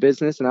know I'm a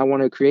business, and I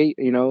want to create,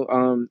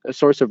 a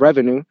source of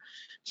revenue.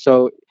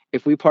 So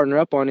if we partner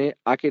up on it,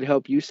 I could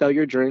help you sell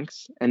your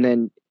drinks, and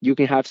then you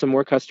can have some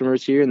more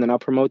customers here, and then I'll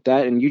promote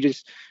that, and you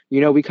just,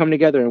 we come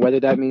together, and whether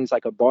that means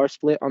like a bar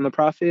split on the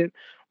profit,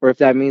 or if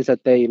that means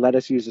that they let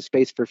us use the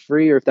space for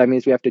free, or if that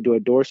means we have to do a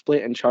door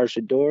split and charge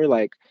the door,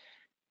 like."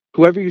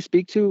 Whoever you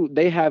speak to,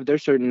 they have their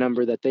certain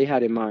number that they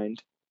had in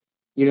mind.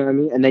 You know what I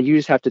mean? And then you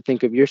just have to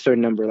think of your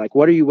certain number. Like,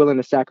 what are you willing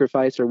to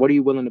sacrifice or what are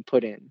you willing to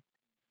put in?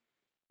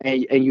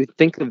 And you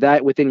think of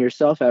that within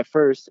yourself at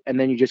first, and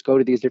then you just go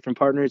to these different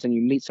partners and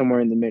you meet somewhere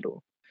in the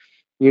middle,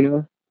 you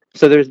know?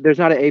 So there's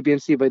not an A, B,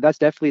 and C, but that's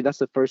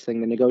the first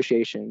thing, the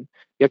negotiation.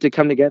 You have to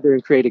come together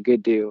and create a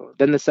good deal.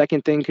 Then the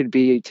second thing could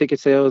be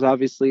ticket sales,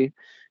 obviously.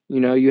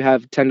 You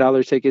have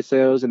 $10 ticket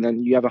sales, and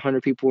then you have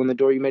 100 people in the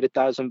door. You made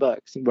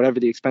 $1,000, whatever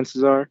the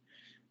expenses are.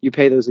 You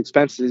pay those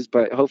expenses,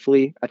 but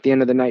hopefully at the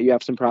end of the night you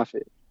have some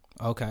profit.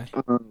 Okay.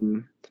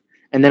 Um,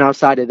 and then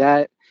outside of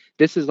that,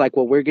 this is like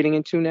what we're getting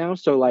into now.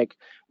 So like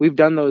we've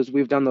done those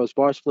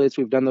bar splits,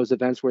 we've done those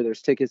events where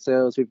there's ticket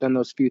sales, we've done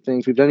those few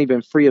things, we've done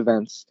even free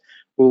events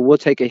where we'll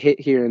take a hit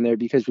here and there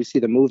because we see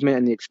the movement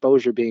and the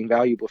exposure being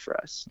valuable for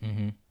us.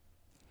 Hmm.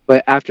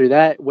 But after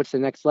that, what's the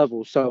next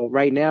level? So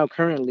right now,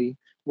 currently,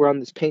 we're on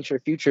this Paint Your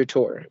Future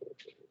tour.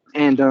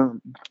 And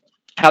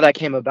how that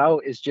came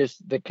about is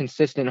just the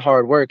consistent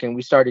hard work. And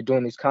we started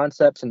doing these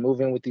concepts and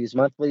moving with these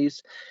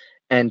monthlies.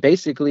 And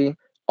basically,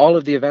 all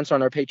of the events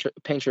on our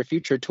Paint Your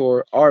Future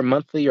tour are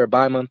monthly or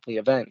bi monthly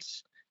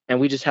events. And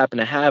we just happen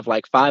to have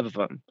like five of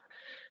them.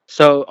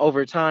 So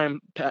over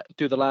time,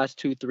 through the last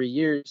 2, 3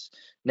 years,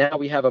 now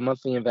we have a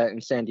monthly event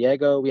in San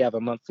Diego. We have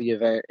a monthly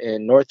event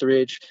in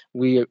Northridge.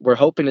 We're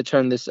hoping to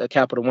turn this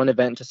Capital One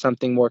event into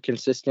something more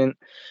consistent,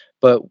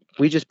 but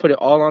we just put it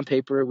all on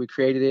paper. We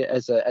created it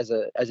as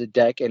a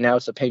deck, and now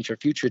it's a Paint Your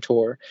Future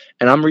tour.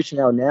 And I'm reaching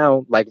out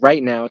now, like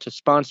right now, to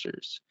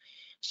sponsors.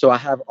 So I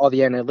have all the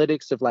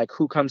analytics of like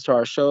who comes to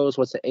our shows,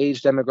 what's the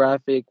age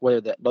demographic, what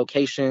are the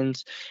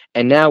locations,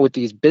 and now with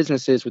these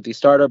businesses, with these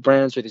startup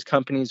brands, or these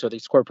companies, or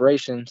these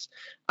corporations,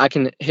 I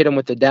can hit them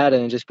with the data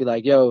and just be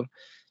like, "Yo,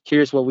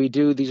 here's what we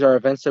do. These are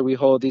events that we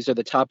hold. These are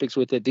the topics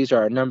with it. These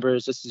are our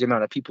numbers. This is the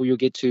amount of people you'll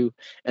get to."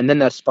 And then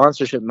that's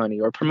sponsorship money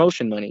or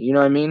promotion money. You know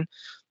what I mean?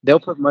 They'll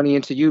put money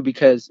into you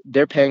because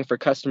they're paying for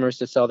customers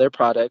to sell their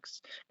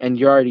products, and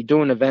you're already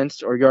doing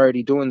events or you're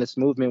already doing this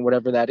movement,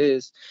 whatever that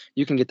is.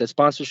 You can get the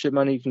sponsorship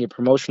money, you can get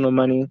promotional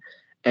money.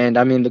 And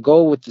I mean, the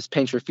goal with this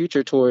Paint Your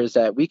Future tour is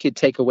that we could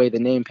take away the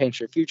name Paint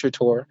Your Future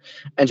tour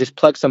and just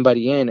plug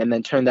somebody in and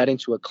then turn that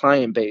into a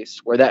client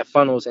base where that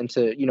funnels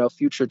into,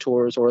 future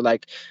tours or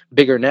like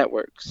bigger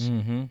networks.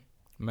 Hmm.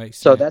 Makes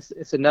So sense.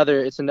 it's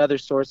another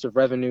source of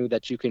revenue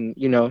that you can,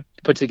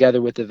 put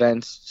together with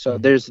events. So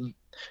Hmm.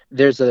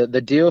 there's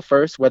the deal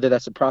first, whether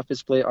that's a profit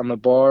split on the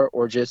bar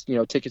or just,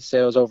 ticket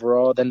sales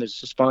overall. Then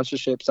there's a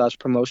sponsorship slash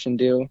promotion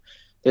deal.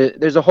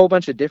 There's a whole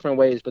bunch of different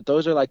ways, but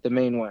those are like the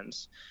main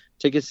ones: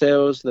 ticket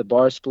sales, the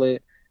bar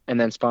split, and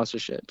then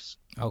sponsorships.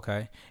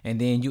 Okay.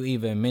 And then you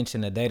even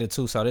mentioned the data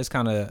too. So this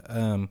kind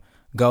of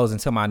goes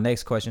into my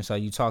next question. So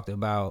you talked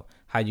about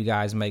how you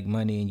guys make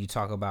money and you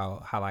talk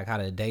about how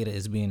the data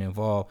is being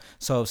involved.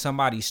 So if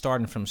somebody's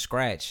starting from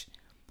scratch,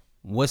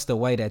 what's the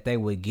way that they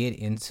would get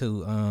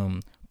into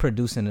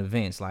producing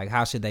events? Like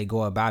how should they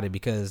go about it?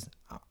 Because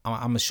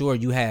I'm sure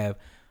you have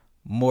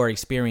more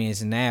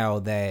experience now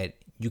that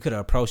you could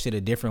have approached it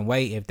a different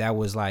way if that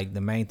was like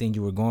the main thing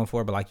you were going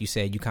for. But like you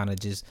said, you kind of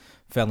just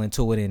fell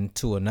into it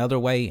into another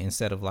way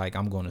instead of like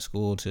I'm going to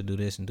school to do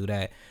this and do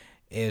that.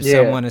 If Yeah.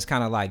 someone is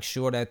kind of like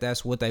sure that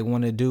that's what they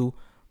want to do,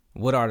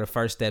 what are the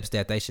first steps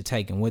that they should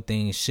take and what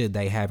things should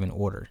they have in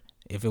order?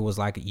 If it was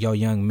like your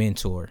young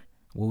mentor,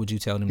 what would you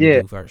tell them to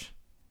Yeah. do first?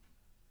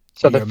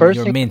 So Or the your first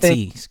thing I think,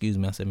 mentee, excuse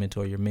me, I said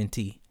mentor, your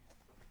mentee.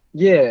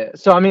 yeah.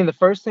 So I mean, the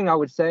first thing I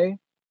would say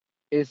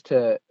is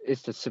to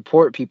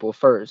support people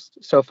first.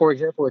 So for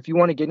example, if you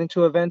want to get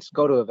into events,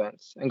 go to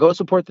events and go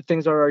support the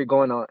things that are already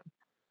going on.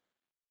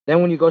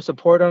 Then when you go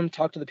support them,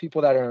 talk to the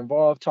people that are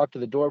involved, talk to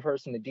the door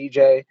person, the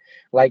DJ,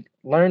 like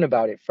learn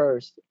about it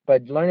first,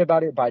 but learn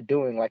about it by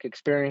doing, like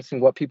experiencing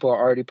what people are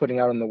already putting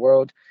out in the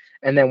world.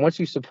 And then once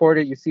you support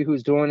it, you see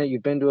who's doing it,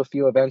 you've been to a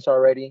few events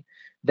already,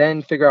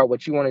 then figure out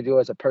what you want to do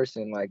as a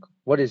person. Like,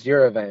 what is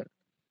your event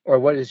or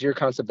what is your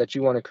concept that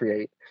you want to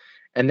create?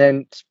 And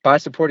then by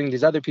supporting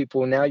these other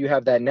people, now you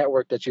have that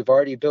network that you've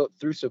already built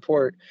through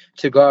support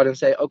to go out and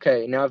say,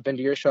 okay, now I've been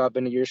to your show, I've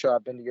been to your show,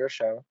 I've been to your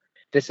show.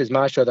 This is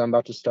my show that I'm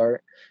about to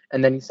start.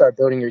 And then you start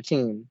building your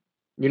team.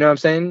 You know what I'm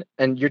saying?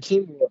 And your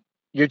team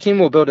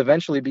will build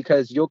eventually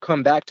because you'll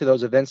come back to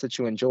those events that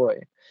you enjoy.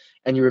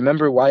 And you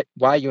remember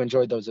why you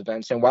enjoyed those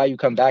events and why you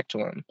come back to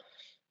them.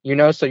 You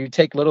know, so you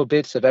take little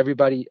bits of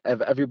everybody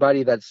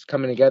that's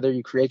coming together,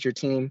 you create your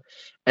team,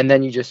 and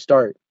then you just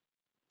start.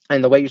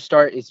 And the way you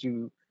start is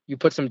you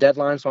put some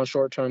deadlines on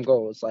short-term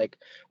goals, like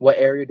what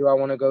area do I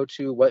want to go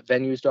to, what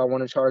venues do I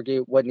want to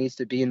target, what needs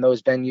to be in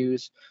those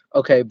venues.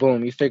 Okay,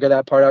 boom, you figure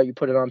that part out, you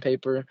put it on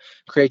paper,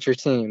 create your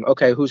team.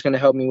 Okay, who's going to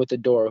help me with the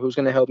door, who's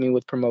going to help me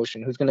with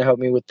promotion, who's going to help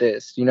me with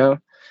this, you know?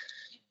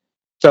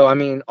 So I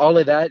mean, all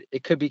of that,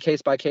 it could be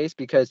case by case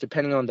because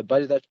depending on the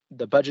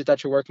budget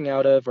that you're working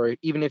out of, or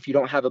even if you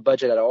don't have a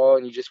budget at all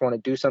and you just want to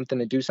do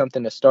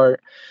something to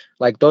start,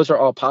 like those are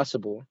all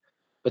possible.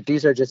 But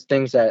these are just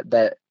things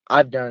that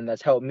I've done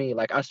that's helped me.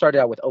 Like I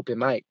started out with open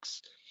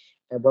mics.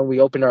 And when we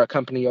opened our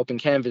company, Open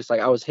Canvas,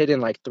 like I was hitting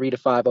like 3 to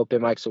 5 open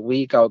mics a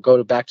week. I would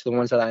go back to the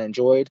ones that I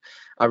enjoyed.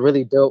 I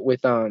really built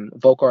with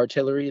Vocal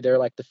Artillery. They're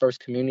like the first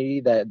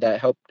community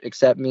that helped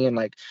accept me and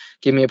like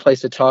give me a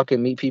place to talk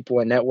and meet people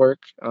and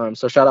network.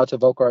 So shout out to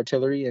Vocal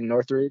Artillery in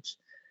Northridge.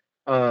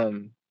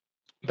 Um,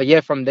 but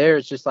yeah, from there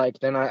it's just like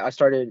then I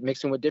started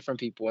mixing with different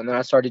people, and then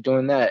I started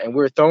doing that, and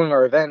we were throwing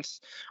our events.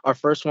 Our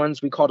first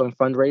ones we called them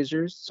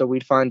fundraisers, so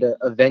we'd find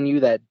a venue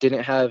that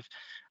didn't have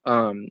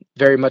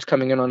very much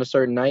coming in on a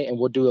certain night, and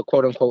we'll do a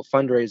quote unquote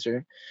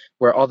fundraiser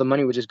where all the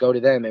money would just go to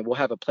them, and we'll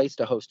have a place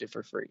to host it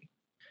for free.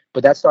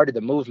 But that started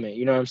the movement,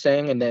 you know what I'm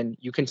saying? And then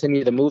you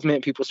continue the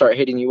movement, people start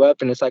hitting you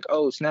up, and it's like,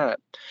 oh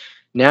snap,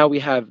 now we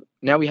have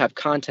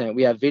content,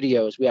 we have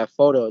videos, we have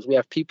photos, we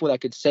have people that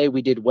could say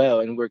we did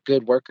well and we're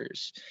good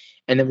workers.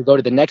 And then we go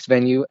to the next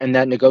venue and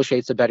that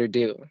negotiates a better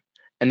deal.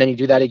 And then you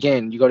do that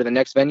again. You go to the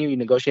next venue, you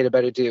negotiate a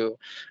better deal.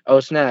 Oh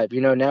snap,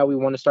 you know, now we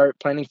want to start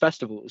planning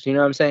festivals. You know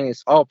what I'm saying?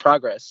 It's all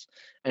progress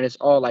and it's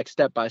all like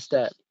step by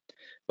step.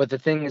 But the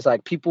thing is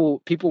like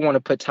people want to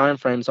put time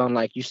frames on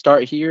like you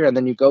start here and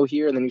then you go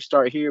here and then you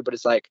start here, but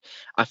it's like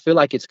I feel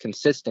like it's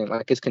consistent,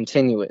 like it's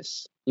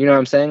continuous. You know what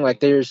I'm saying? Like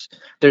there's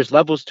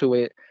levels to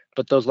it,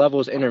 but those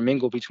levels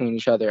intermingle between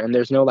each other and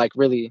there's no like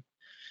really,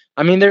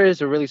 I mean there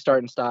is a really start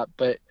and stop,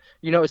 but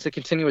you know it's a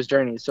continuous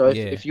journey. So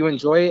Yeah. if you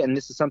enjoy it and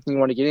this is something you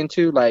want to get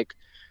into, like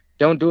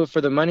don't do it for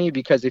the money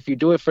because if you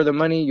do it for the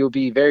money, you'll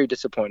be very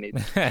disappointed.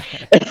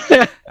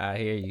 I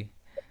hear you.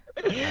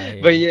 I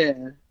hear But you. yeah,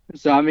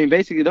 so I mean,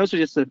 basically, those are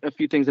just a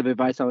few things of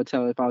advice I would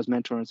tell if I was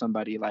mentoring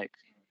somebody. Like,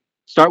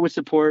 start with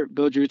support,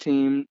 build your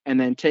team, and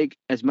then take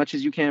as much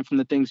as you can from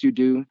the things you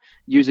do,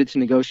 use it to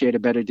negotiate a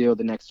better deal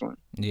the next one.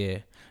 Yeah.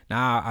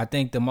 Now I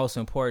think the most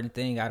important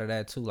thing out of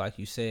that too, like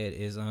you said,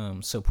 is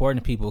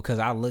supporting people, because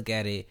I look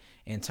at it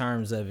in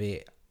terms of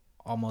it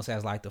almost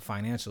as like the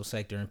financial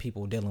sector and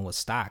people dealing with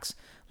stocks.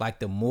 Like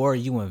the more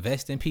you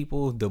invest in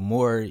people, the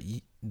more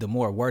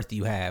worth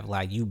you have.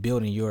 Like you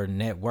building your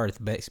net worth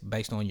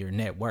based on your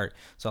net worth.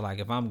 So like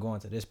if I'm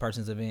going to this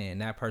person's event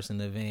and that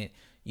person's event,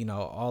 you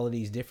know, all of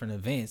these different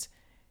events,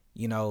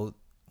 you know,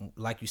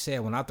 like you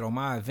said, when I throw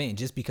my event,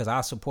 just because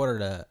I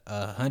supported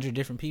a hundred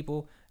different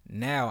people,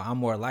 now I'm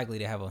more likely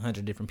to have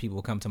 100 different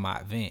people come to my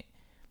event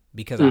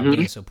because I've Hmm.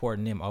 been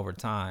supporting them over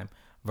time.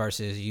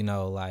 Versus, you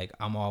know, like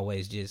I'm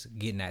always just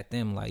getting at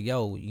them, like,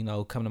 yo, you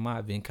know, come to my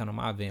event,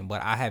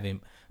 but I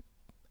haven't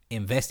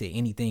invested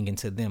anything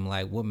into them.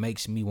 Like, what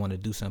makes me want to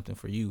do something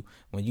for you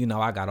when you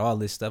know I got all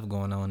this stuff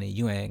going on and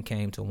you ain't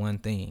came to one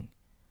thing?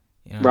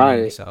 You know what I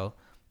mean? Right. So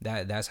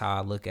that's how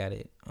I look at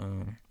it.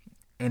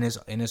 And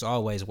it's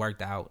always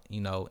worked out,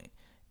 you know,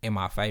 in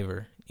my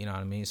favor. You know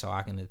what I mean? So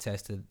I can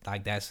attest to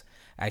like that's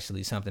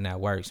actually something that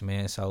works,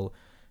 man. So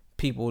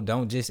people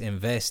don't just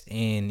invest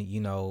in,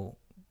 you know,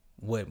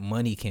 what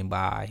money can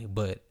buy,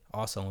 but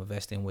also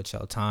invest in what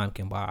your time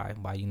can buy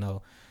by, you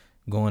know,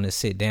 going to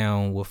sit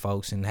down with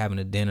folks and having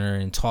a dinner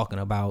and talking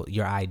about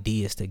your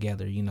ideas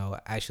together, you know,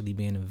 actually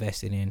being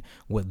invested in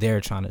what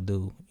they're trying to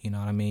do. You know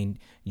what I mean?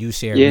 You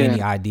shared Yeah.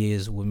 many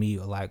ideas with me,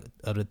 like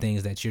other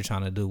things that you're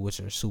trying to do,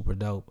 which are super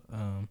dope.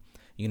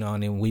 You know,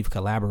 and then we've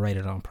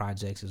collaborated on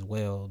projects as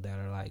well that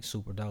are like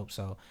super dope.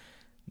 So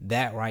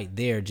that right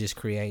there just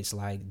creates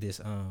like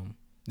this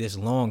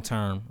long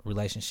term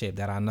relationship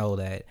that I know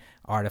that,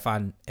 Art, if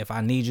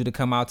I need you to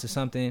come out to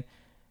something,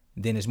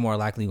 then it's more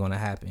likely going to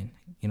happen.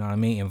 You know what I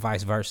mean? And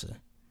vice versa,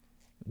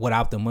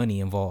 without the money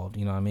involved.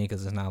 You know what I mean?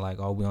 Because it's not like,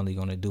 oh, we only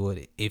going to do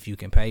it if you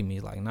can pay me.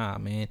 It's like, nah,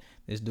 man,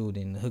 this dude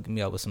didn't hook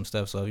me up with some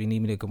stuff. So if you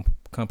need me to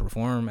come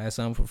perform at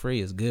something for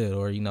free, it's good.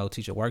 Or, you know,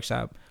 teach a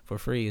workshop for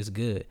free, it's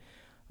good.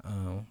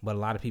 But a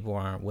lot of people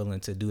aren't willing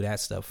to do that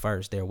stuff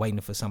first. They're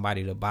waiting for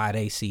somebody to buy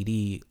their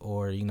CD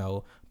or, you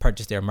know,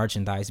 purchase their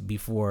merchandise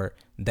before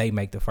they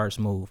make the first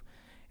move.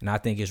 And I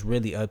think it's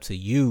really up to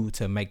you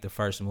to make the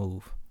first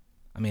move.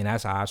 I mean,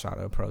 that's how I try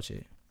to approach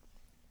it.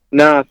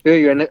 No, I feel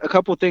you. And a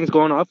couple things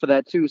going off of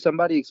that too.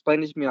 Somebody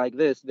explained it to me like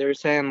this. They were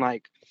saying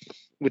like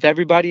with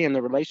everybody and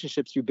the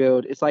relationships you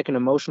build, it's like an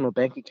emotional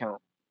bank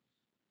account.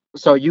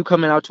 So you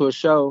coming out to a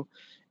show,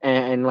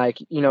 and like,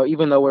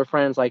 even though we're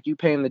friends, like you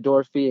paying the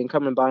door fee and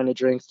coming buying the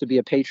drinks to be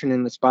a patron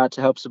in the spot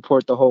to help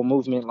support the whole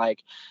movement,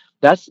 like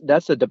that's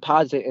a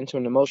deposit into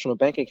an emotional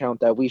bank account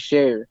that we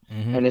share.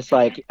 Mm-hmm. And it's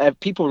like,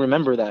 people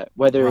remember that,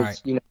 whether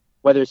Right. it's,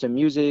 whether it's in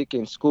music,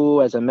 in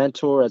school, as a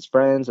mentor, as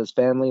friends, as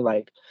family,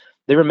 like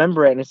they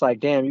remember it. And it's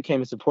like, damn, you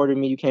came and supported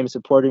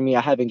me,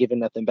 I haven't given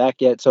nothing back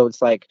yet. So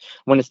it's like,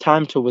 when it's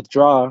time to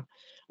withdraw,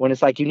 when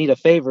it's like you need a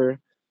favor,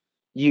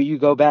 you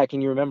go back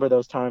and you remember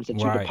those times that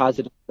you Right.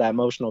 deposited that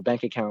emotional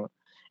bank account.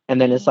 And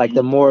then it's like,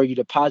 the more you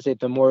deposit,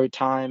 the more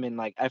time and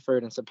like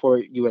effort and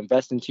support you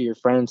invest into your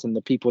friends and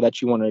the people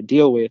that you want to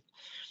deal with,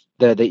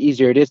 the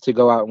easier it is to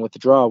go out and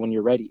withdraw when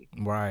you're ready.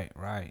 Right.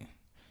 Right.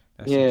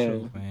 That's the Yeah.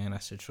 truth, man.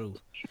 That's the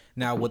truth.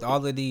 Now, with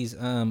all of these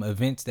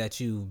events that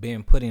you've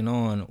been putting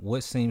on,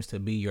 what seems to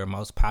be your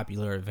most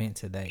popular event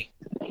today?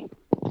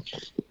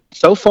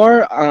 So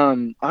far,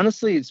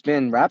 honestly, it's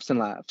been Raps and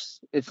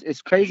Laughs.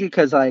 It's crazy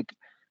because like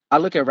I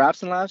look at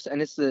Raps and Laughs,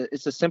 and it's the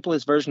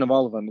simplest version of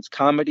all of them. It's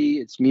comedy,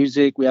 it's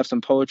music. We have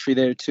some poetry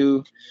there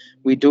too.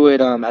 We do it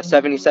at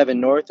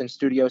 77 North in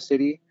Studio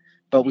City,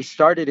 but we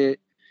started it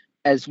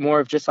as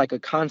more of just like a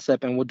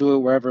concept, and we'll do it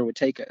wherever it would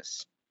take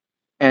us.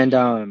 And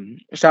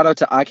shout out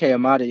to Ike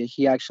Amada.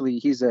 He's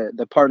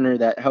the partner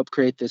that helped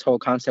create this whole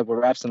concept with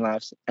Raps and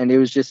Laughs. And it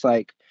was just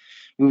like,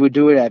 we would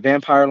do it at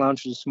Vampire Lounge,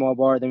 which is a small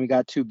bar. Then we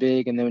got too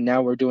big, and then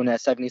now we're doing it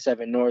at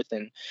 77 North,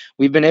 and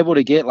we've been able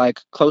to get like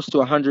close to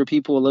 100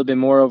 people, a little bit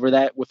more over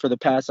that for the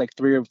past like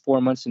 3 or 4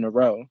 months in a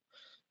row.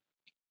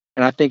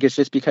 And I think it's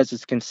just because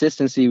it's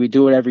consistency. We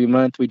do it every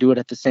month. We do it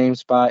at the same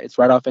spot. It's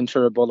right off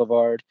Ventura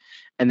Boulevard.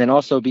 And then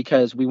also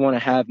because we want to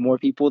have more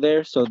people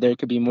there so there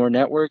could be more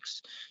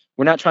networks.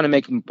 We're not trying to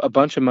make a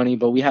bunch of money,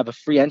 but we have a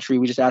free entry.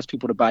 We just ask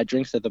people to buy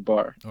drinks at the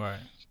bar. Right.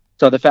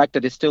 So the fact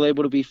that it's still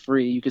able to be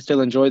free, you can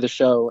still enjoy the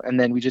show, and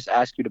then we just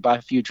ask you to buy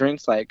a few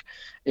drinks, like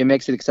it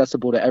makes it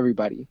accessible to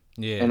everybody.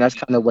 Yeah. And that's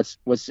kind of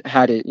what's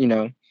had it,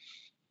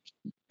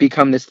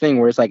 become this thing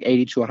where it's like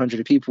 80 to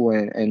 100 people,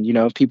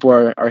 and people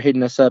are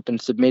hitting us up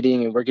and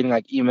submitting, and we're getting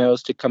like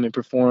emails to come and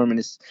perform, and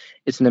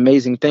it's an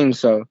amazing thing.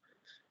 So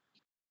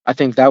I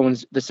think that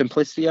one's the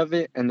simplicity of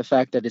it, and the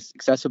fact that it's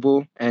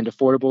accessible and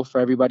affordable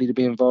for everybody to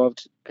be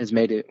involved has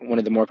made it one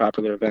of the more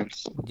popular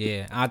events.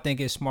 Yeah. I think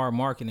it's smart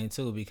marketing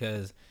too,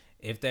 because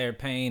if they're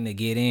paying to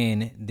get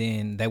in,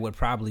 then they would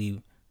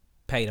probably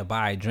pay to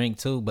buy a drink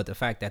too. But the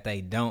fact that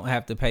they don't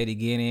have to pay to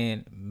get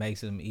in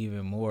makes them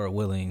even more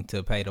willing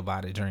to pay to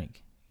buy the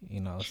drink.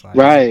 It's like,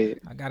 Right.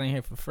 I got in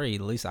here for free.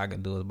 The least I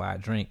can do is buy a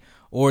drink.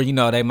 Or,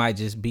 they might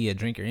just be a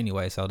drinker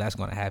anyway, so that's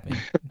going to happen Or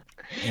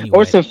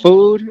anyway. some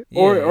food,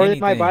 Yeah, or they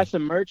might buy anything.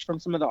 some merch from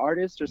some of the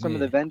artists or some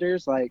of Yeah, the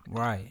vendors. Like,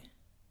 right.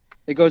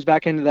 it goes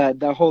back into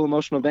that whole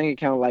emotional bank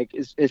account. Like,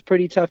 it's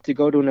pretty tough to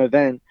go to an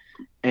event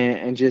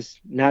and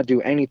just not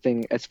do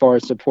anything as far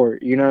as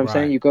support. You know what I'm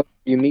saying? Right. You go,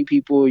 you meet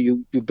people,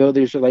 you build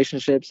these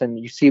relationships, and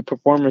you see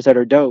performers that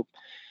are dope.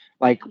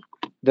 Like,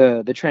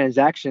 the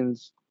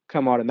transactions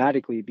come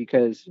automatically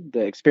because the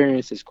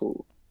experience is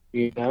cool.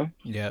 You know?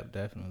 Yep,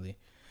 definitely.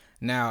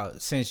 Now,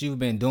 since you've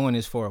been doing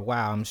this for a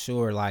while, I'm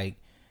sure like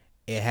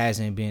it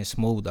hasn't been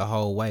smooth the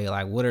whole way.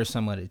 Like, what are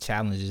some of the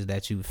challenges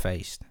that you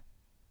faced?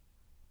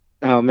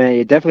 Oh man,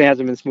 it definitely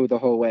hasn't been smooth the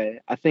whole way.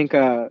 I think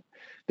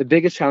the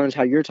biggest challenge,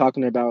 how you're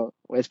talking about,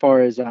 as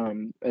far as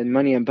and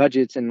money and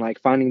budgets and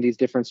like finding these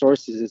different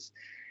sources, is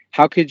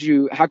how could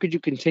you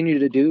continue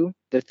to do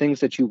the things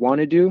that you want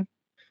to do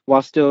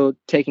while still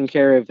taking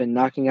care of and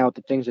knocking out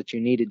the things that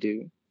you need to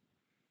do.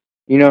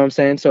 You know what I'm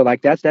saying? So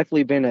like that's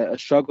definitely been a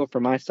struggle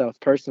for myself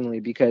personally,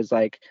 because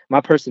like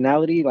my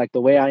personality, like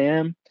the way I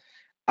am,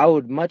 I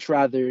would much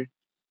rather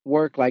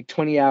work like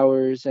 20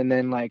 hours and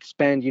then like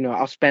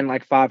I'll spend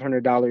like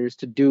 $500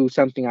 to do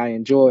something I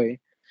enjoy.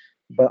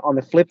 But on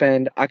the flip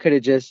end, I could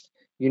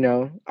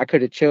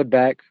have chilled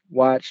back,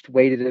 watched,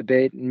 waited a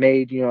bit,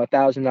 made,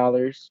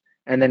 $1,000,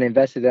 and then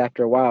invested it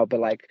after a while. But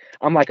like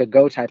I'm like a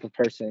go type of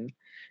person.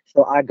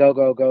 So I go,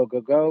 go, go,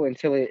 go, go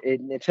until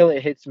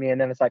it hits me,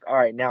 and then it's like, all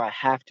right, now I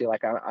have to,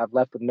 like I've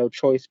left with no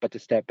choice but to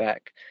step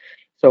back.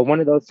 So one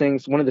of those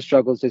things, one of the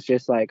struggles is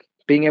just like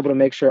being able to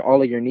make sure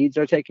all of your needs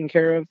are taken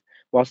care of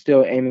while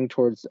still aiming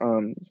towards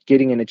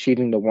getting and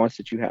achieving the wants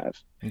that you have.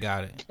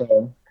 Got it.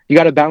 So you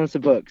got to balance the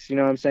books. You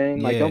know what I'm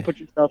saying? Like, don't Yeah. put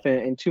yourself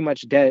in too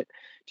much debt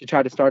to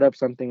try to start up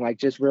something. Like,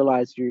 just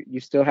realize you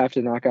still have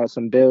to knock out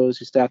some bills.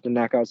 You still have to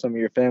knock out some of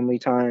your family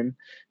time. You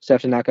still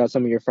have to knock out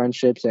some of your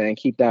friendships and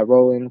keep that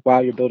rolling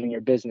while you're building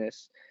your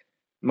business.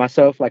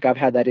 Myself, like I've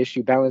had that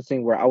issue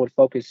balancing where I would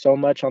focus so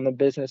much on the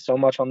business, so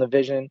much on the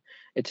vision,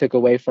 it took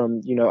away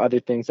from other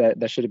things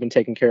that should have been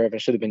taken care of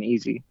and should have been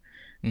easy.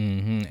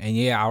 And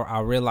yeah,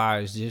 I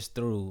realized just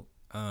through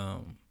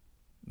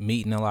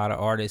meeting a lot of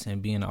artists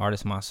and being an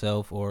artist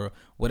myself, or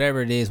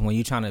whatever it is, when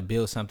you're trying to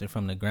build something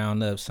from the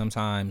ground up,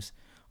 sometimes,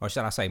 or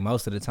should I say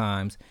most of the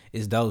times,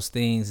 is those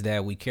things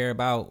that we care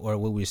about, or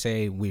what we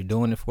say we're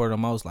doing it for the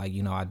most. Like,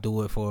 I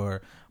do it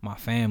for my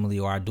family,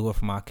 or I do it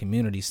for my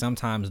community.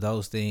 Sometimes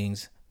those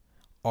things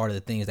are the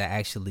things that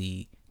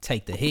actually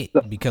take the hit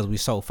because we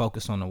so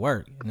focused on the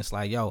work. And it's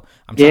like, yo,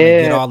 I'm trying to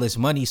get Yeah, all this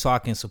money so I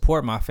can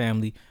support my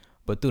family,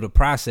 but through the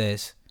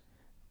process,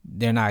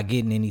 they're not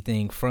getting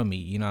anything from me.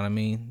 You know what I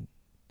mean?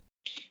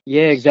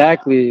 yeah,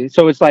 exactly.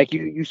 So it's like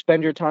you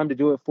spend your time to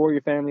do it for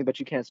your family, but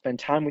you can't spend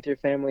time with your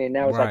family, and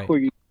now it's like, Right. who are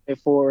you doing it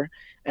for?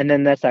 And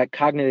then that's that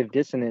cognitive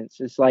dissonance.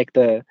 It's like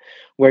the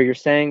where you're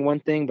saying one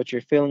thing but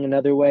you're feeling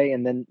another way,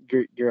 and then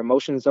your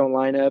emotions don't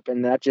line up,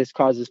 and that just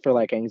causes for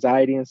like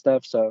anxiety and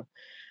stuff. So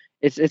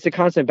it's a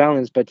constant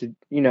balance. But to,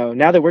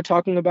 now that we're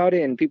talking about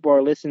it and people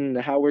are listening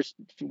to how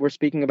we're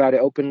speaking about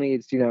it openly,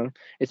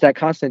 it's that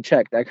constant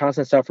check, that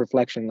constant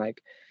self-reflection.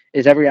 Like,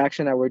 is every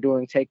action that we're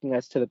doing taking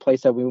us to the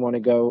place that we want to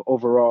go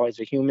overall as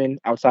a human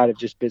outside of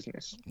just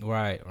business?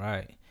 Right,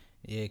 right.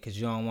 Yeah, because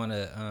you don't want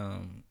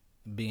to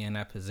be in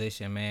that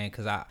position, man.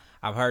 Because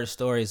I've heard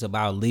stories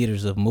about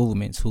leaders of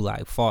movements who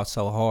like fought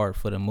so hard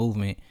for the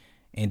movement,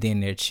 and then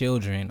their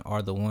children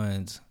are the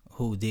ones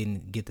who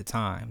didn't get the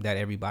time that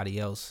everybody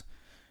else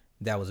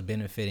that was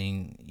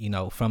benefiting,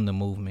 from the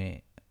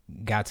movement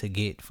got to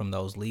get from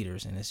those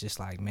leaders. And it's just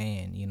like,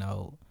 man,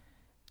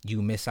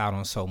 you miss out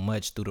on so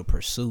much through the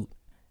pursuit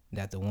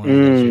that the ones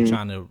that you're Mm,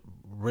 trying to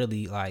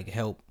really like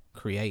help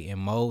create and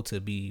mold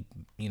to be,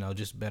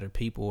 just better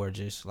people, or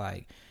just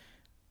like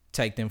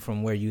take them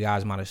from where you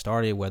guys might have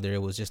started, whether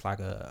it was just like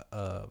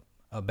a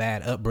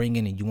bad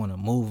upbringing and you want to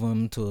move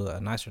them to a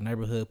nicer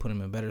neighborhood, put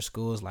them in better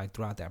schools. Like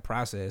throughout that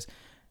process,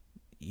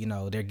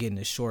 they're getting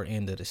the short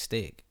end of the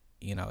stick.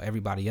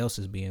 Everybody else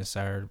is being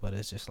served, but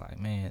it's just like,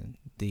 man,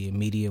 the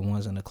immediate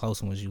ones and the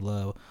close ones you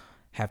love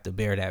have to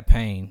bear that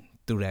pain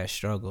through that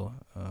struggle.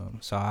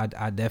 So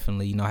I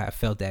definitely, have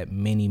felt that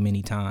many,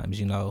 many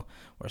times, where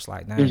it's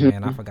like, dang,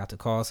 man, I mhm. forgot to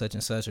call such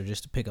and such, or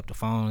just to pick up the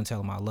phone and tell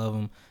them I love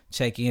them,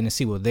 check in and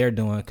see what they're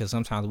doing. Because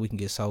sometimes we can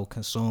get so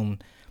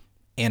consumed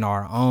in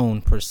our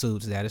own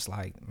pursuits that it's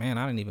like, man,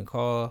 I didn't even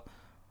call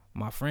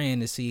my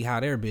friend to see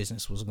how their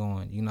business was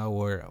going,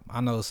 or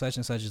I know such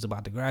and such is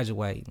about to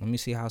graduate. Let me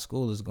see how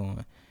school is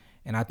going.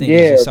 And I think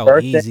it's Yeah, just so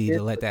birthday easy to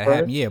gifts let for that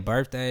happen. birth. Yeah,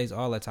 birthdays,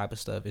 all that type of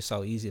stuff. It's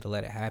so easy to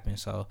let it happen.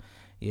 So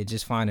yeah,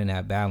 just finding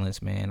that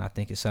balance, man. I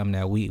think it's something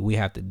that we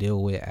have to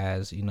deal with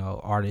as,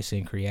 artists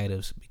and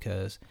creatives,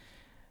 because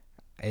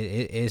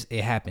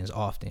it happens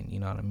often. You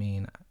know what I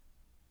mean?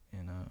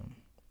 And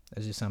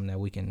that's just something that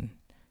we can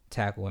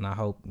tackle. And I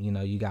hope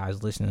you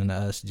guys listening to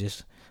us,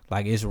 just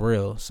like, it's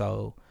real.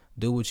 So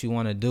do what you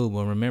want to do,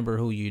 but remember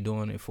who you're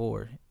doing it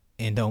for,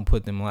 and don't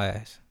put them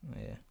last.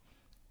 Yeah.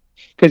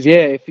 Because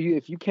yeah, if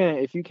you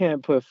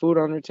can't put food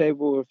on your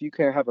table, if you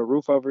can't have a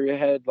roof over your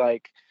head,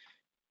 like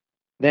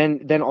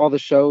then all the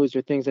shows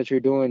or things that you're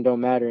doing don't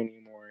matter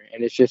anymore.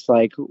 And it's just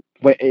like,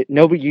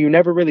 nobody, you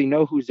never really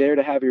know who's there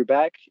to have your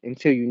back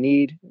until you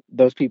need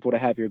those people to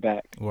have your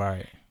back.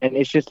 Right. And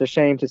it's just a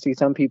shame to see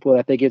some people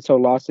that they get so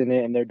lost in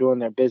it and they're doing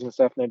their business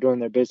stuff and they're doing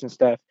their business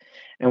stuff.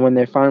 And when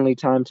they're finally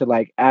time to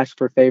like ask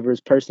for favors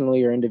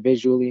personally or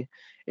individually,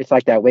 it's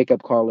like that wake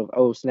up call of,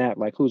 oh snap,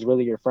 like who's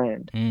really your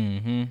friend?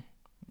 Mm-hmm.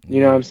 You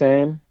know what Yeah. I'm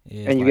saying?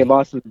 Yeah. It's And you get like,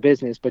 lost in the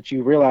business, but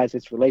you realize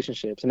it's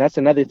relationships. And that's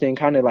another thing,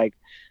 kind of like,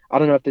 I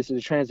don't know if this is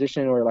a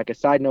transition or like a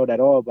side note at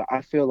all, but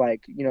I feel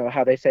like,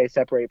 how they say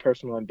separate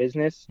personal and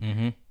business.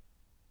 mm-hmm.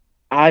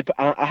 I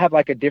have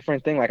like a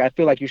different thing. Like, I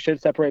feel like you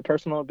should separate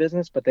personal and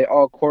business, but they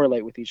all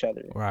correlate with each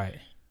other. Right.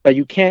 But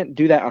you can't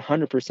do that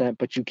 100%,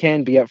 but you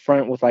can be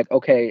upfront with like,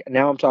 okay,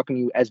 now I'm talking to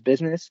you as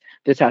business.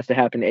 This has to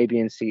happen A, B,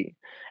 and C.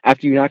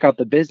 After you knock out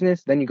the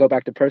business, then you go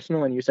back to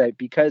personal and you say,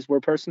 because we're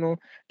personal,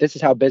 this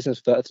is how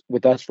business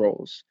with us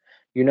rolls.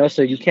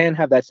 So you can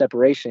have that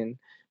separation,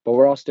 but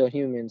we're all still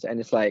humans. And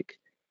it's like,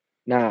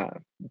 nah,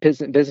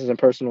 business and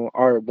personal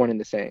are one and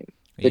the same.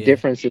 The Yeah.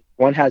 difference is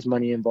one has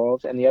money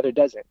involved and the other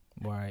doesn't,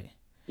 Right.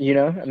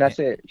 and that's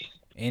it.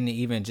 And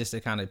even just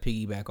to kind of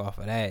piggyback off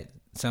of that,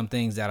 some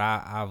things that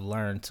I've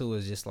learned too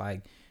is just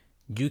like,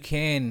 you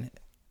can,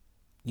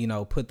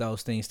 put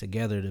those things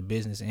together, the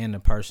business and the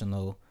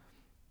personal,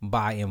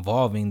 by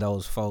involving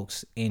those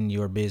folks in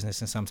your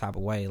business in some type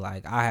of way.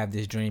 Like, I have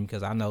this dream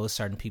because I know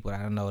certain people that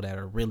I know that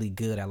are really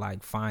good at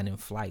like finding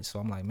flights. So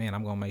I'm like, man,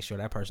 I'm gonna make sure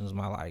that person's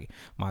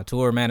my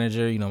tour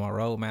manager, my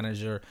road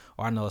manager.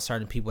 Or I know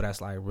certain people that's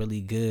like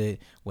really good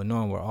with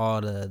knowing where all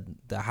the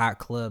hot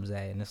clubs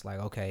at, and it's like,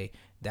 okay,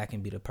 that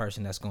can be the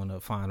person that's gonna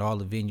find all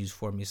the venues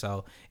for me.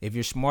 So if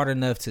you're smart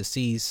enough to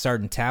see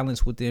certain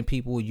talents within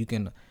people, you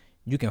can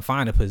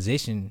find a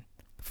position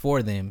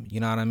for them. You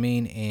know what I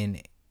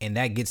mean? And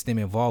that gets them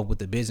involved with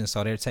the business,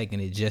 so they're taking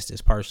it just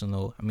as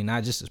personal. I mean,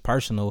 not just as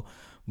personal,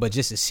 but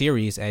just as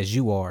serious as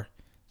you are.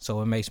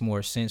 So it makes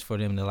more sense for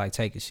them to like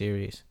take it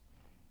serious.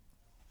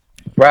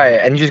 Right.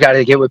 And you just got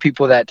to get with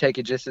people that take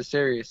it just as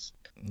serious.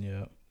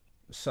 Yeah.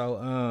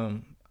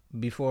 So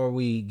before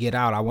we get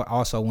out,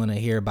 also want to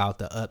hear about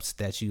the ups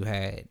that you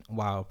had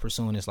while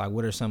pursuing this. Like,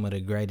 what are some of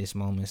the greatest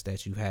moments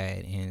that you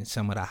had, and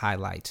some of the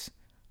highlights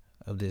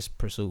of this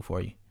pursuit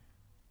for you?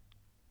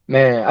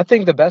 Man, I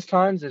think the best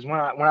times is when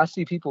I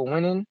see people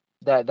winning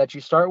that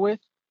you start with.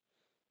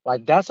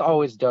 Like, that's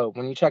always dope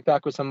when you check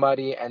back with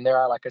somebody and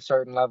they're at like a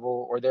certain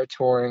level or they're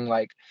touring.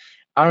 Like,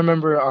 I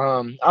remember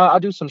I'll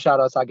do some shout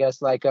outs, I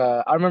guess. Like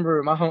I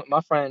remember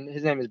my friend,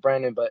 his name is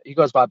Brandon, but he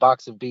goes by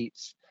Box of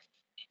Beats.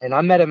 And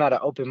I met him at an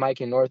open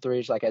mic in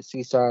Northridge, like at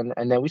CSUN,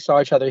 and then we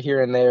saw each other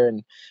here and there.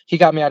 And he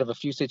got me out of a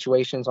few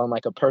situations on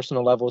like a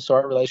personal level, so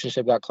our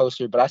relationship got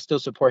closer. But I still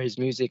support his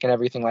music and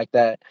everything like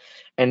that.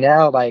 And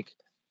now, like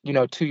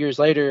 2 years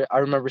later, I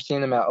remember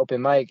seeing him at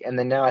open mic, and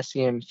then now I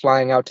see him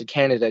flying out to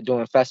Canada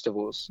doing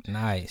festivals.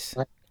 Nice.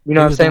 You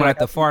know He what I'm was the saying? one Like at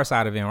the far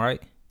side event,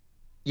 right?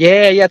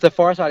 yeah, yeah, it's a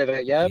Far Side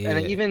event. Yep. And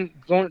then Yeah. even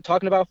going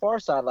talking about Far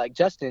Side, like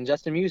Justin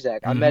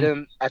Music. I met Mm-hmm.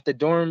 him at the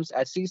dorms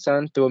at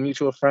CSUN through a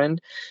mutual friend.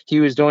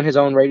 He was doing his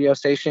own radio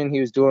station. He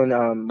was doing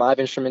live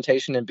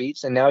instrumentation and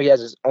beats, and now he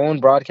has his own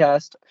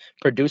broadcast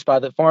produced by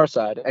the Far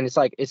Side. And it's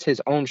like it's his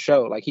own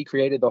show. Like he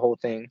created the whole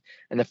thing,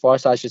 and the Far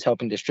Side's just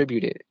helping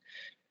distribute it.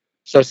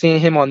 So seeing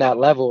him on that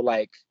level,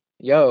 like,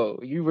 yo,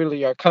 you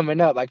really are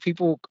coming up. Like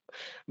people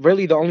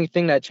really the only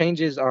thing that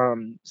changes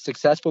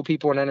successful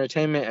people in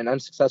entertainment and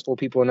unsuccessful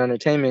people in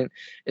entertainment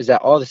is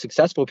that all the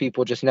successful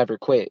people just never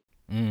quit.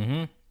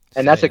 Mm-hmm.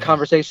 And that's Say a that.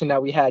 conversation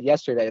that we had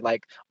yesterday.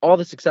 Like all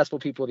the successful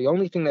people, the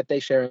only thing that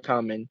they share in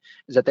common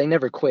is that they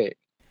never quit.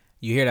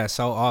 You hear that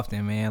so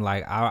often, man.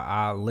 Like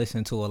I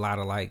listen to a lot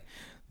of like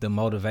the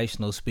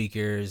motivational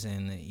speakers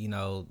and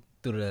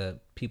through the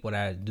people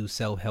that do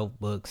self help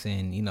books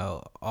and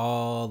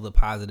all the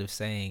positive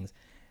sayings.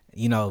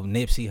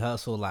 Nipsey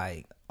Hussle,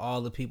 like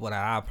all the people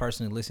that I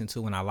personally listen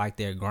to and I like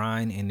their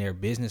grind and their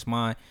business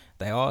mind,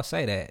 they all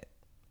say that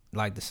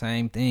like the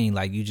same thing.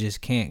 Like you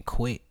just can't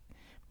quit.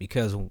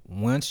 Because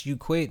once you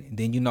quit,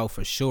 then you know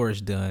for sure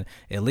it's done.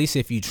 At least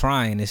if you're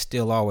trying, it's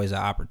still always an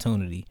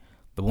opportunity.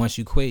 But once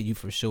you quit, you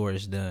for sure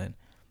it's done.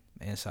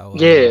 And so,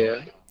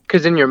 Yeah.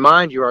 Because in your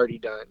mind, you're already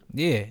done.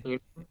 yeah, You,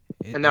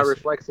 it, and that it's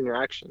reflects in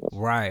your actions.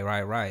 right,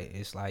 right, right.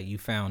 It's like you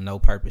found no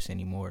purpose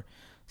anymore.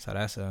 So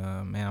that's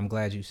man. I'm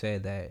glad you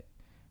said that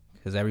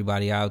because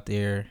everybody out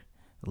there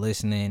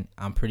listening,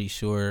 I'm pretty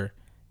sure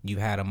you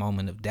had a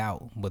moment of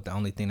doubt. But the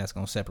only thing that's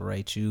gonna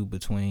separate you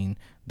between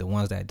the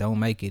ones that don't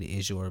make it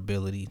is your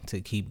ability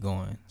to keep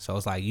going. So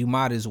it's like you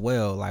might as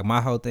well. Like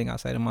my whole thing, I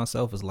say to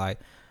myself is like,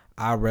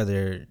 I'd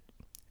rather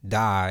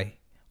die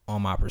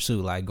on my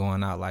pursuit, like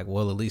going out like,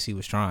 well, at least he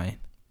was trying.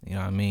 You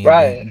know what I mean?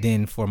 Right.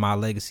 Then for my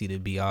legacy to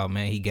be, oh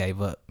man, he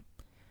gave up.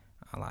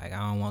 I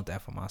don't want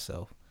that for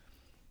myself.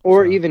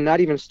 Or So even not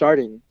even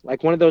starting.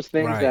 Like one of those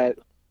things right, that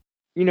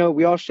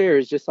we all share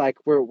is just like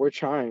we're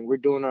trying, we're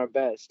doing our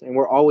best, and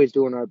we're always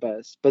doing our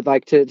best. But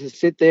like to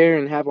sit there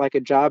and have like a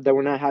job that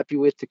we're not happy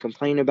with, to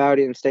complain about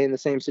it and stay in the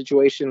same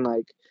situation,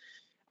 like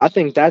I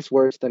think that's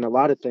worse than a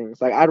lot of things.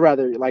 Like I'd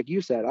rather, like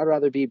you said, I'd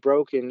rather be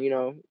broke and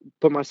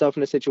put myself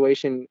in a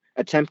situation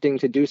attempting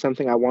to do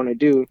something I want to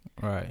do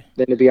right.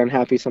 than to be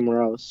unhappy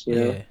somewhere else.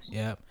 Yeah,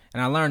 yeah.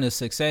 And I learned that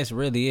success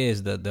really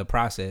is the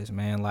process,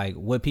 man. Like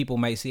what people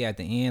may see at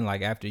the end,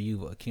 like after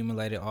you've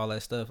accumulated all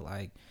that stuff,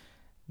 like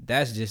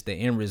that's just the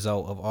end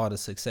result of all the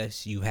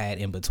success you had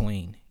in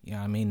between. You know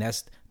what I mean?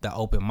 That's the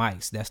open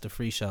mics, that's the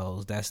free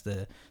shows, that's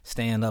the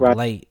staying up Right.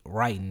 late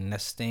writing,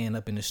 that's staying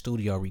up in the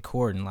studio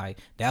recording. Like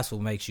that's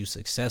what makes you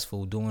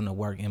successful doing the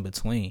work in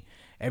between.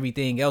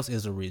 Everything else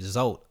is a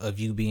result of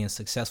you being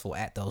successful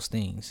at those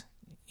things.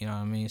 You know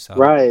what I mean? So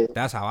Right.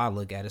 that's how I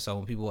look at it. So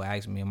when people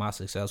ask me, "Am I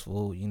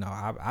successful?"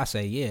 I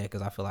say yeah,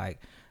 because I feel like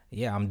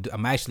yeah,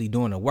 I'm actually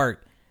doing the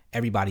work.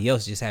 Everybody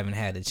else just haven't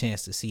had the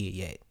chance to see it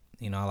yet.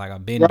 Like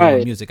I've been doing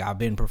Right. music, I've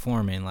been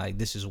performing. Like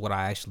this is what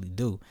I actually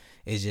do.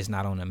 It's just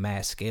not on a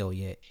mass scale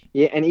yet.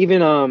 Yeah. And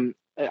even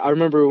I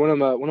remember one of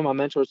my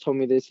mentors told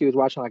me this. He was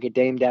watching like a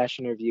Dame Dash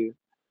interview,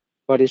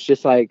 but it's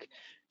just like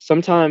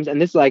sometimes, and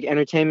this is like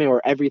entertainment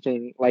or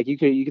everything. Like you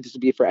could just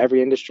be for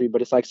every industry,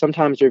 but it's like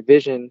sometimes your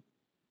vision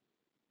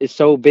is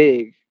so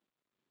big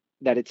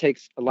that it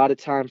takes a lot of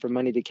time for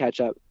money to catch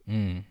up.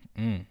 Mm,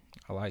 mm.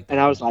 I like And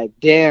I that. was like,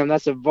 damn,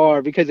 that's a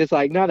bar, because it's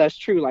like, no, that's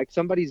true. Like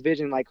somebody's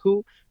vision, like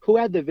who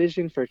had the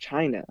vision for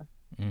China?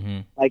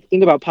 Mm-hmm. Like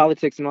think about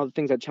politics and all the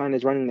things that China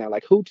is running now.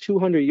 Like who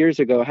 200 years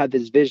ago had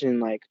this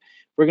vision, like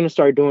we're gonna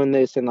start doing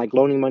this and like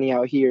loaning money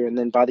out here, and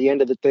then by the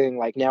end of the thing,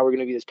 like now we're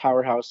gonna be this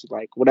powerhouse,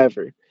 like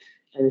whatever.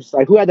 And it's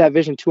like, who had that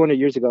vision 200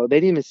 years ago? They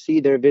didn't even see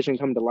their vision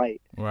come to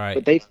light, but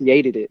Right. they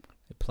created it.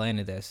 They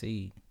planted that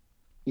seed.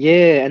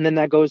 Yeah, and then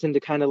that goes into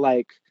kind of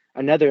like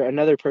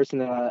another person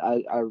that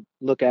I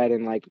look at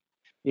and like,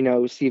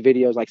 see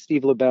videos like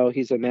Steve LaBelle.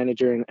 He's a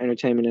manager in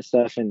entertainment and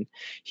stuff, and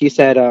he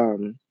said,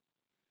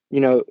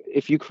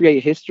 if you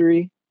create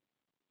history,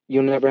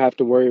 you'll never have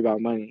to worry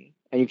about money,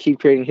 and you keep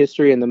creating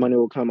history, and the money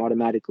will come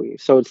automatically.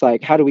 So it's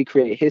like, how do we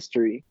create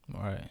history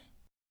Right.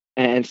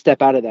 and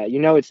step out of that?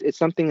 It's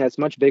something that's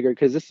much bigger,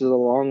 because this is a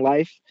long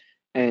life.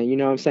 And you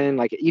know what I'm saying?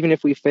 Like, even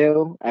if we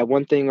fail at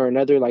one thing or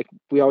another, like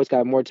we always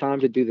got more time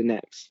to do the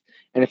next.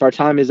 And if our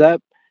time is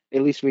up,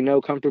 at least we know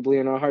comfortably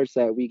in our hearts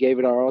that we gave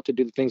it our all to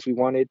do the things we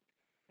wanted,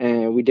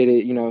 and we did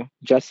it,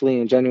 justly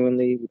and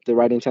genuinely with the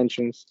right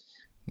intentions,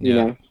 you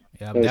Yep. know.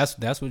 Yeah, It's,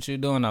 that's what you're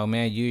doing though,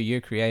 man.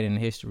 You're creating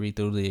history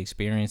through the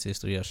experiences,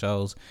 through your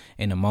shows,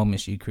 and the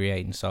moments you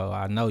create. And so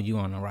I know you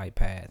on the right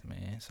path,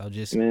 man. So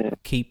just man,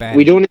 keep at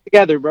we it. doing it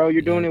together, bro.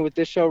 You're Yeah, doing it with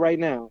this show right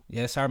now.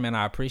 yes, sir, man.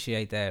 I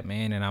appreciate that,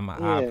 man, and I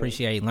Yeah.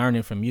 appreciate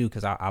learning from you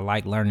because I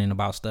like learning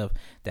about stuff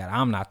that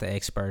I'm not the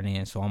expert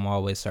in. So I'm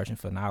always searching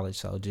for knowledge.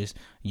 So just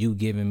you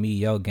giving me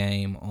your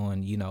game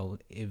on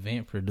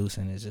event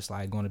producing is just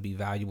like going to be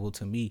valuable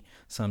to me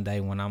someday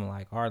when I'm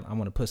like, all right, I'm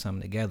going to put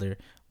something together.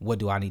 What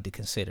do I need to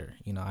consider?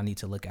 I need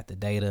to look at the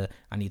data.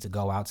 I need to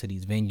go out to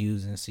these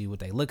venues and see what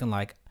they looking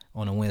like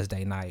on a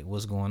Wednesday night.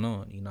 What's going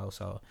on?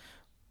 So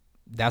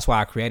that's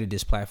why I created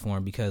this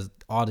platform because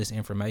all this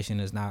information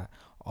is not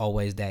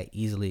always that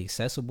easily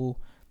accessible.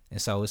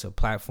 And so it's a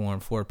platform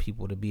for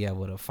people to be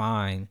able to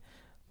find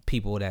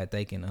people that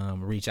they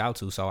can reach out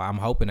to. So I'm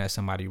hoping that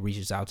somebody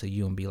reaches out to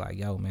you and be like,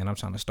 yo, man, I'm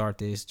trying to start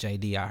this.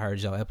 JD, I heard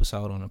your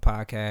episode on the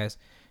podcast.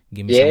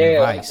 Give me some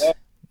Yeah. advice,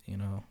 you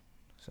know.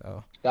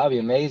 So That'd be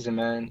amazing,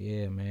 man.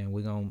 yeah, man,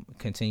 we're gonna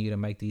continue to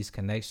make these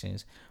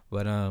connections.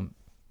 But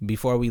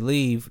before we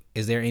leave,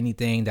 is there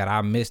anything that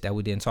I missed that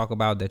we didn't talk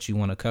about that you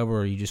want to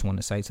cover, or you just want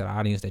to say to the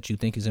audience that you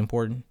think is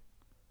important?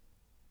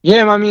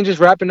 Yeah, I mean, just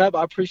wrapping up.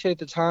 I appreciate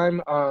the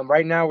time.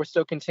 Right now we're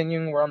still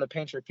continuing. We're on the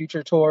Paint Your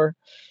Future tour.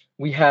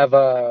 We have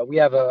a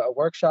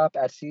workshop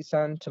at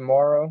CSUN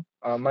tomorrow,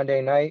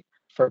 Monday night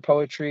for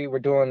poetry. We're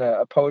doing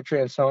a poetry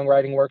and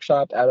songwriting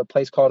workshop at a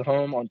place called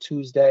Home on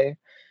Tuesday.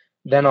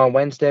 Then on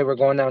Wednesday, we're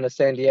going down to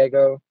San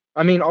Diego.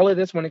 I mean, all of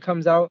this, when it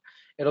comes out,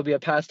 it'll be a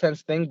past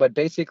tense thing, but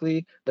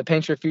basically, the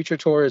Paint Your Future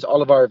tour is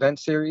all of our event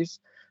series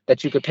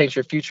that you could paint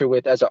your future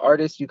with. As an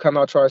artist, you come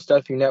out to our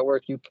stuff, you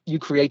network, you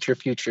create your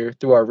future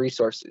through our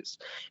resources.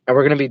 And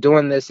we're going to be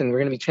doing this, and we're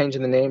going to be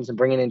changing the names and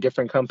bringing in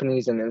different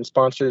companies and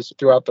sponsors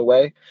throughout the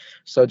way.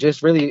 So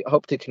just really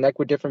hope to connect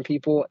with different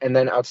people. And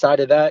then outside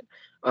of that,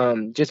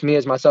 just me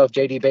as myself,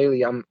 JD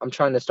Bailey, I'm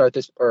trying to start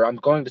this, or I'm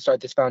going to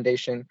start this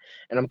foundation,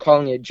 and I'm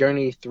calling it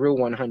Journey Through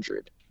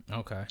 100.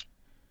 Okay.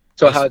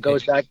 So how it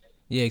goes back.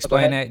 Yeah, Oh, go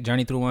explain ahead. that.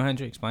 Journey through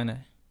 100. Explain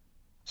that.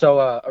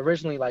 So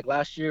originally, like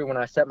last year, when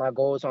I set my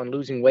goals on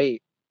losing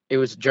weight, it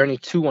was Journey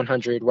to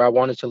 100, where I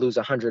wanted to lose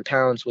 100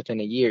 pounds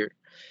within a year.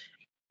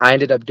 I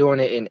ended up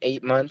doing it in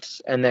 8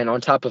 months. And then on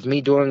top of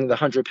me doing the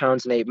 100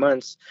 pounds in 8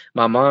 months,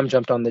 my mom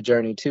jumped on the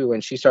journey too.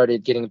 And she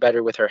started getting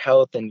better with her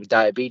health and with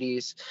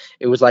diabetes.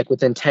 It was like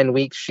within 10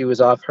 weeks, she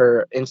was off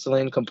her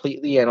insulin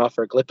completely and off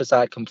her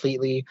glipizide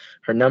completely.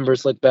 Her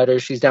numbers look better.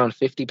 She's down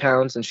 50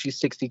 pounds and she's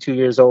 62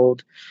 years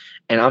old,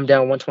 and I'm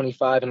down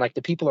 125. And like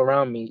the people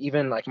around me,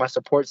 even like my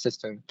support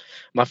system,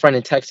 my friend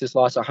in Texas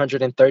lost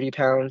 130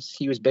 pounds.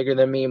 He was bigger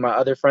than me. My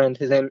other friend,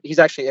 he's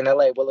actually in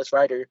LA, Willis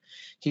Ryder.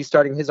 He's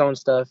starting his own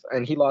stuff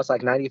and he lost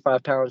like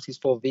 95 pounds. He's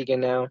full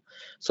vegan now.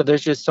 So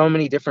there's just so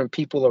many different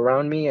people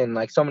around me and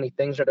like so many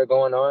things that are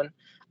going on.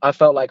 I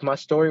felt like my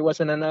story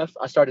wasn't enough.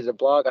 I started a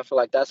blog. I feel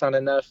like that's not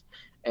enough.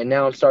 And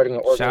now I'm starting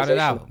an Shout it organization.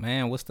 out,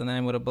 man. What's the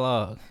name of the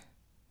blog?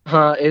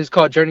 It's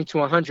called Journey to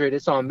 100.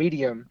 It's on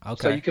Medium, so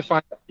Okay.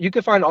 you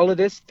can find all of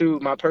this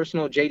through my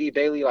personal JD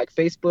Bailey like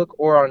Facebook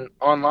or on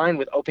online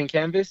with Open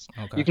Canvas.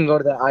 You Okay. can go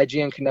to the IG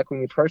and connect with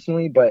me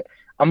personally. But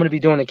I'm gonna be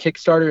doing a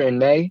Kickstarter in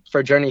May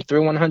for Journey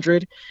Through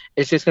 100.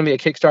 It's just gonna be a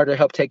Kickstarter to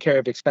help take care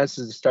of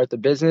expenses to start the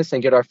business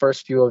and get our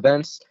first few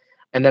events.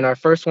 And then our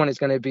first one is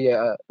gonna be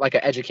a like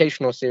an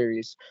educational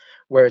series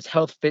where it's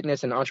health,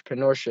 fitness, and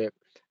entrepreneurship.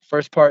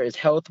 First part is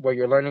health, where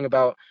you're learning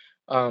about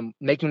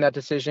making that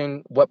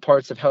decision, what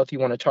parts of health you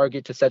want to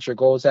target to set your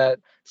goals at.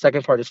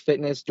 Second part is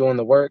fitness, doing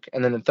the work.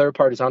 And then the third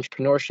part is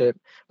entrepreneurship,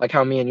 like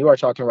how me and you are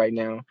talking right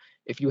now.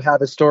 If you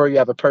have a story, you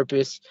have a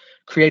purpose,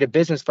 create a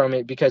business from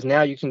it because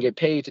now you can get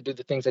paid to do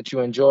the things that you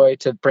enjoy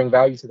to bring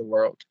value to the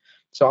world.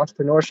 So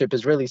entrepreneurship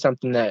is really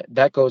something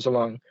that goes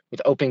along with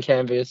Open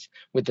Canvas,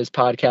 with this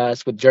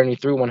podcast, with Journey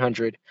Through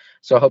 100.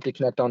 So I hope to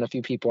connect on a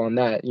few people on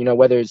that.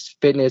 Whether it's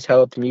fitness,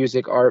 health,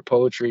 music, art,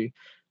 poetry,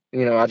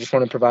 I just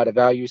want to provide a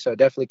value, so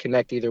definitely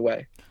connect either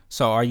way.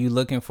 So, are you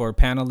looking for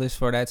panelists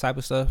for that type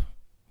of stuff,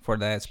 for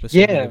that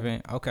specific Yeah,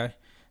 event? Okay.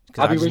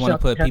 Because I'll I be just reaching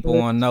want to out to put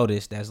people on panelists.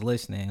 notice that's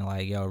listening.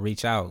 Like, yo,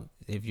 reach out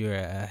if you're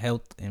a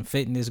health and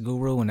fitness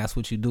guru and that's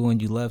what you do and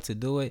you love to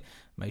do it.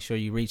 Make sure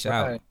you reach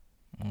out. Right.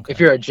 If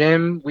Okay. you're a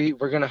gym,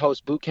 we're gonna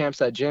host boot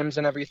camps at gyms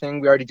and everything.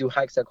 We already do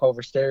hikes at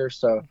Culver Stairs,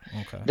 so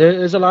Okay.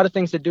 there's a lot of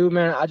things to do,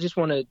 man. I just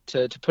wanted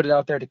to put it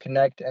out there to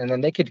connect, and then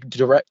they could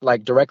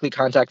directly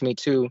contact me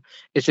too.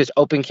 It's just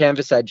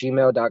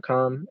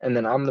opencanvas@gmail.com, and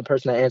then I'm the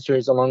person that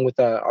answers along with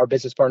our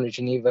business partner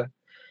Geneva.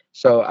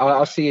 So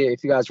I'll see it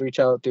if you guys reach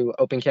out through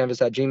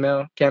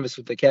opencanvas@gmail, Canvas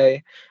with the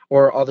K,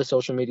 or all the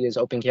social medias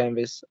Open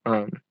Canvas,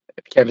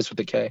 Canvas with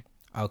the K.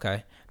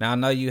 Okay. Now, I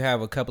know you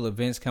have a couple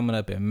events coming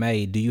up in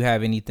May. Do you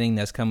have anything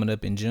that's coming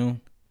up in June?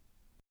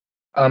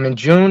 In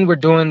June we're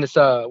doing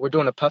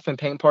a puff and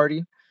paint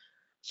party.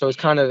 So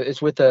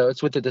it's with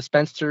the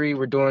dispensary.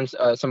 We're doing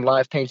some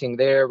live painting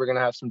there. We're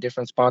gonna have some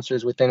different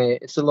sponsors within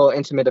it. It's a little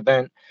intimate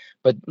event,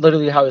 but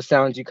literally how it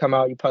sounds, you come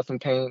out, you puff and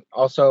paint.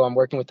 Also, I'm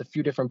working with a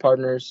few different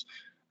partners.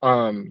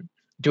 Um,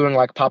 doing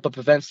like pop-up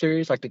event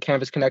series, like the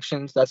Canvas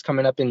Connections. That's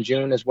coming up in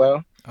June as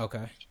well.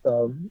 Okay.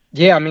 So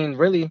yeah, I mean,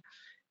 really,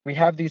 we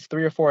have these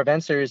 3 or 4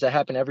 event series that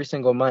happen every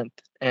single month,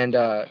 and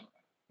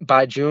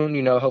by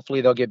June,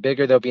 hopefully they'll get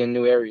bigger. They'll be in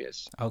new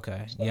areas.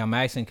 Okay. So, Yeah, I'm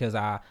asking because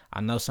I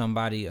know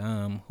somebody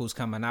who's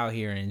coming out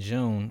here in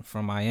June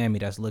from Miami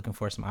that's looking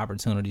for some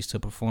opportunities to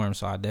perform.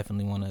 So I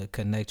definitely want to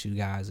connect you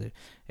guys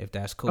if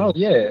that's oh cool.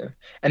 yeah,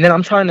 and then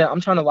I'm trying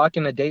to lock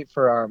in a date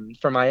for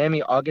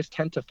Miami, August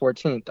 10th to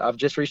 14th. I've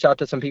just reached out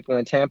to some people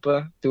in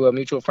Tampa through a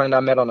mutual friend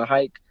I met on a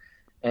hike,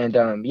 and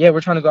yeah,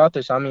 we're trying to go out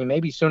there. So I mean,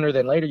 maybe sooner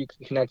than later you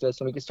can connect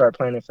us and we can start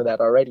planning for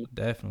that already.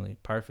 Definitely.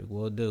 Perfect.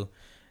 We'll do.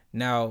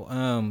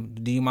 Now,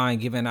 do you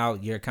mind giving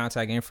out your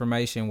contact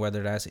information,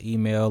 whether that's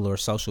email or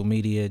social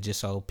media, just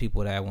so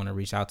people that want to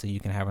reach out to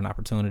you can have an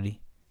opportunity?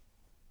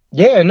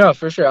 Yeah, no,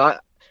 for sure.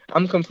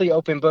 I'm complete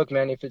open book,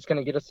 man. If it's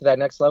gonna get us to that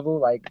next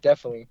level, like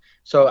definitely.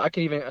 So I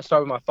could even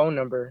start with my phone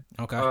number.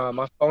 Okay.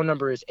 My phone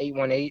number is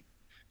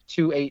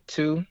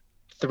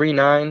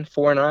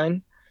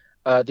 818-282-3949.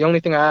 The only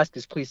thing I ask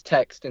is please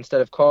text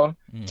instead of call.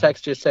 Mm.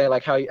 Text, just say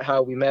like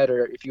how we met,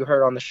 or if you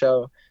heard on the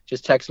show,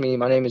 just text me.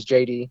 My name is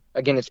JD.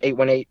 Again, it's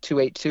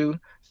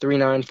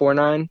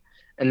 818-282-3949.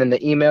 And then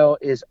the email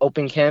is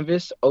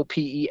opencanvas,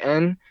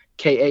 OPENKANVAS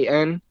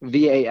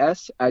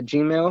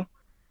 @gmail.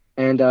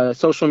 And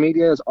social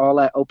media is all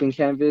at Open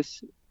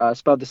Canvas,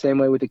 spelled the same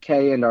way with a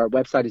K. And our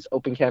website is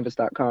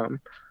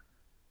opencanvas.com.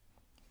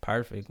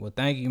 Perfect. Well,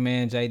 thank you,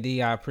 man,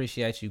 JD. I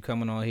appreciate you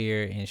coming on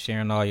here and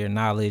sharing all your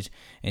knowledge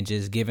and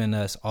just giving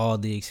us all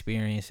the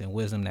experience and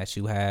wisdom that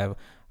you have.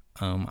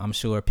 I'm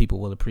sure people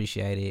will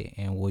appreciate it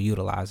and will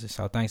utilize it.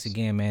 So thanks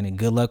again, man, and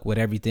good luck with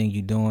everything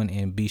you're doing.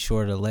 And be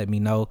sure to let me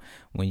know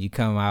when you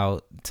come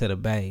out to the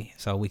Bay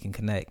so we can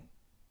connect.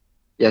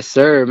 Yes,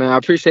 sir, man. I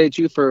appreciate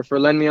you for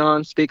letting me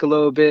on, speak a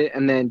little bit,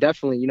 and then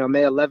definitely,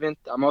 May 11th.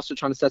 I'm also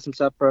trying to set some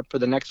stuff up for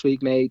the next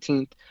week, May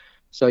 18th.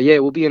 So yeah,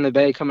 we'll be in the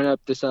Bay coming up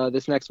this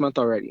next month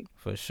already.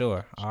 For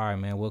sure. All right,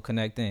 man. We'll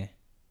connect then.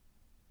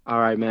 All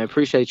right, man.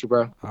 Appreciate you,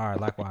 bro. All right.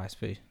 Likewise.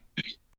 Peace.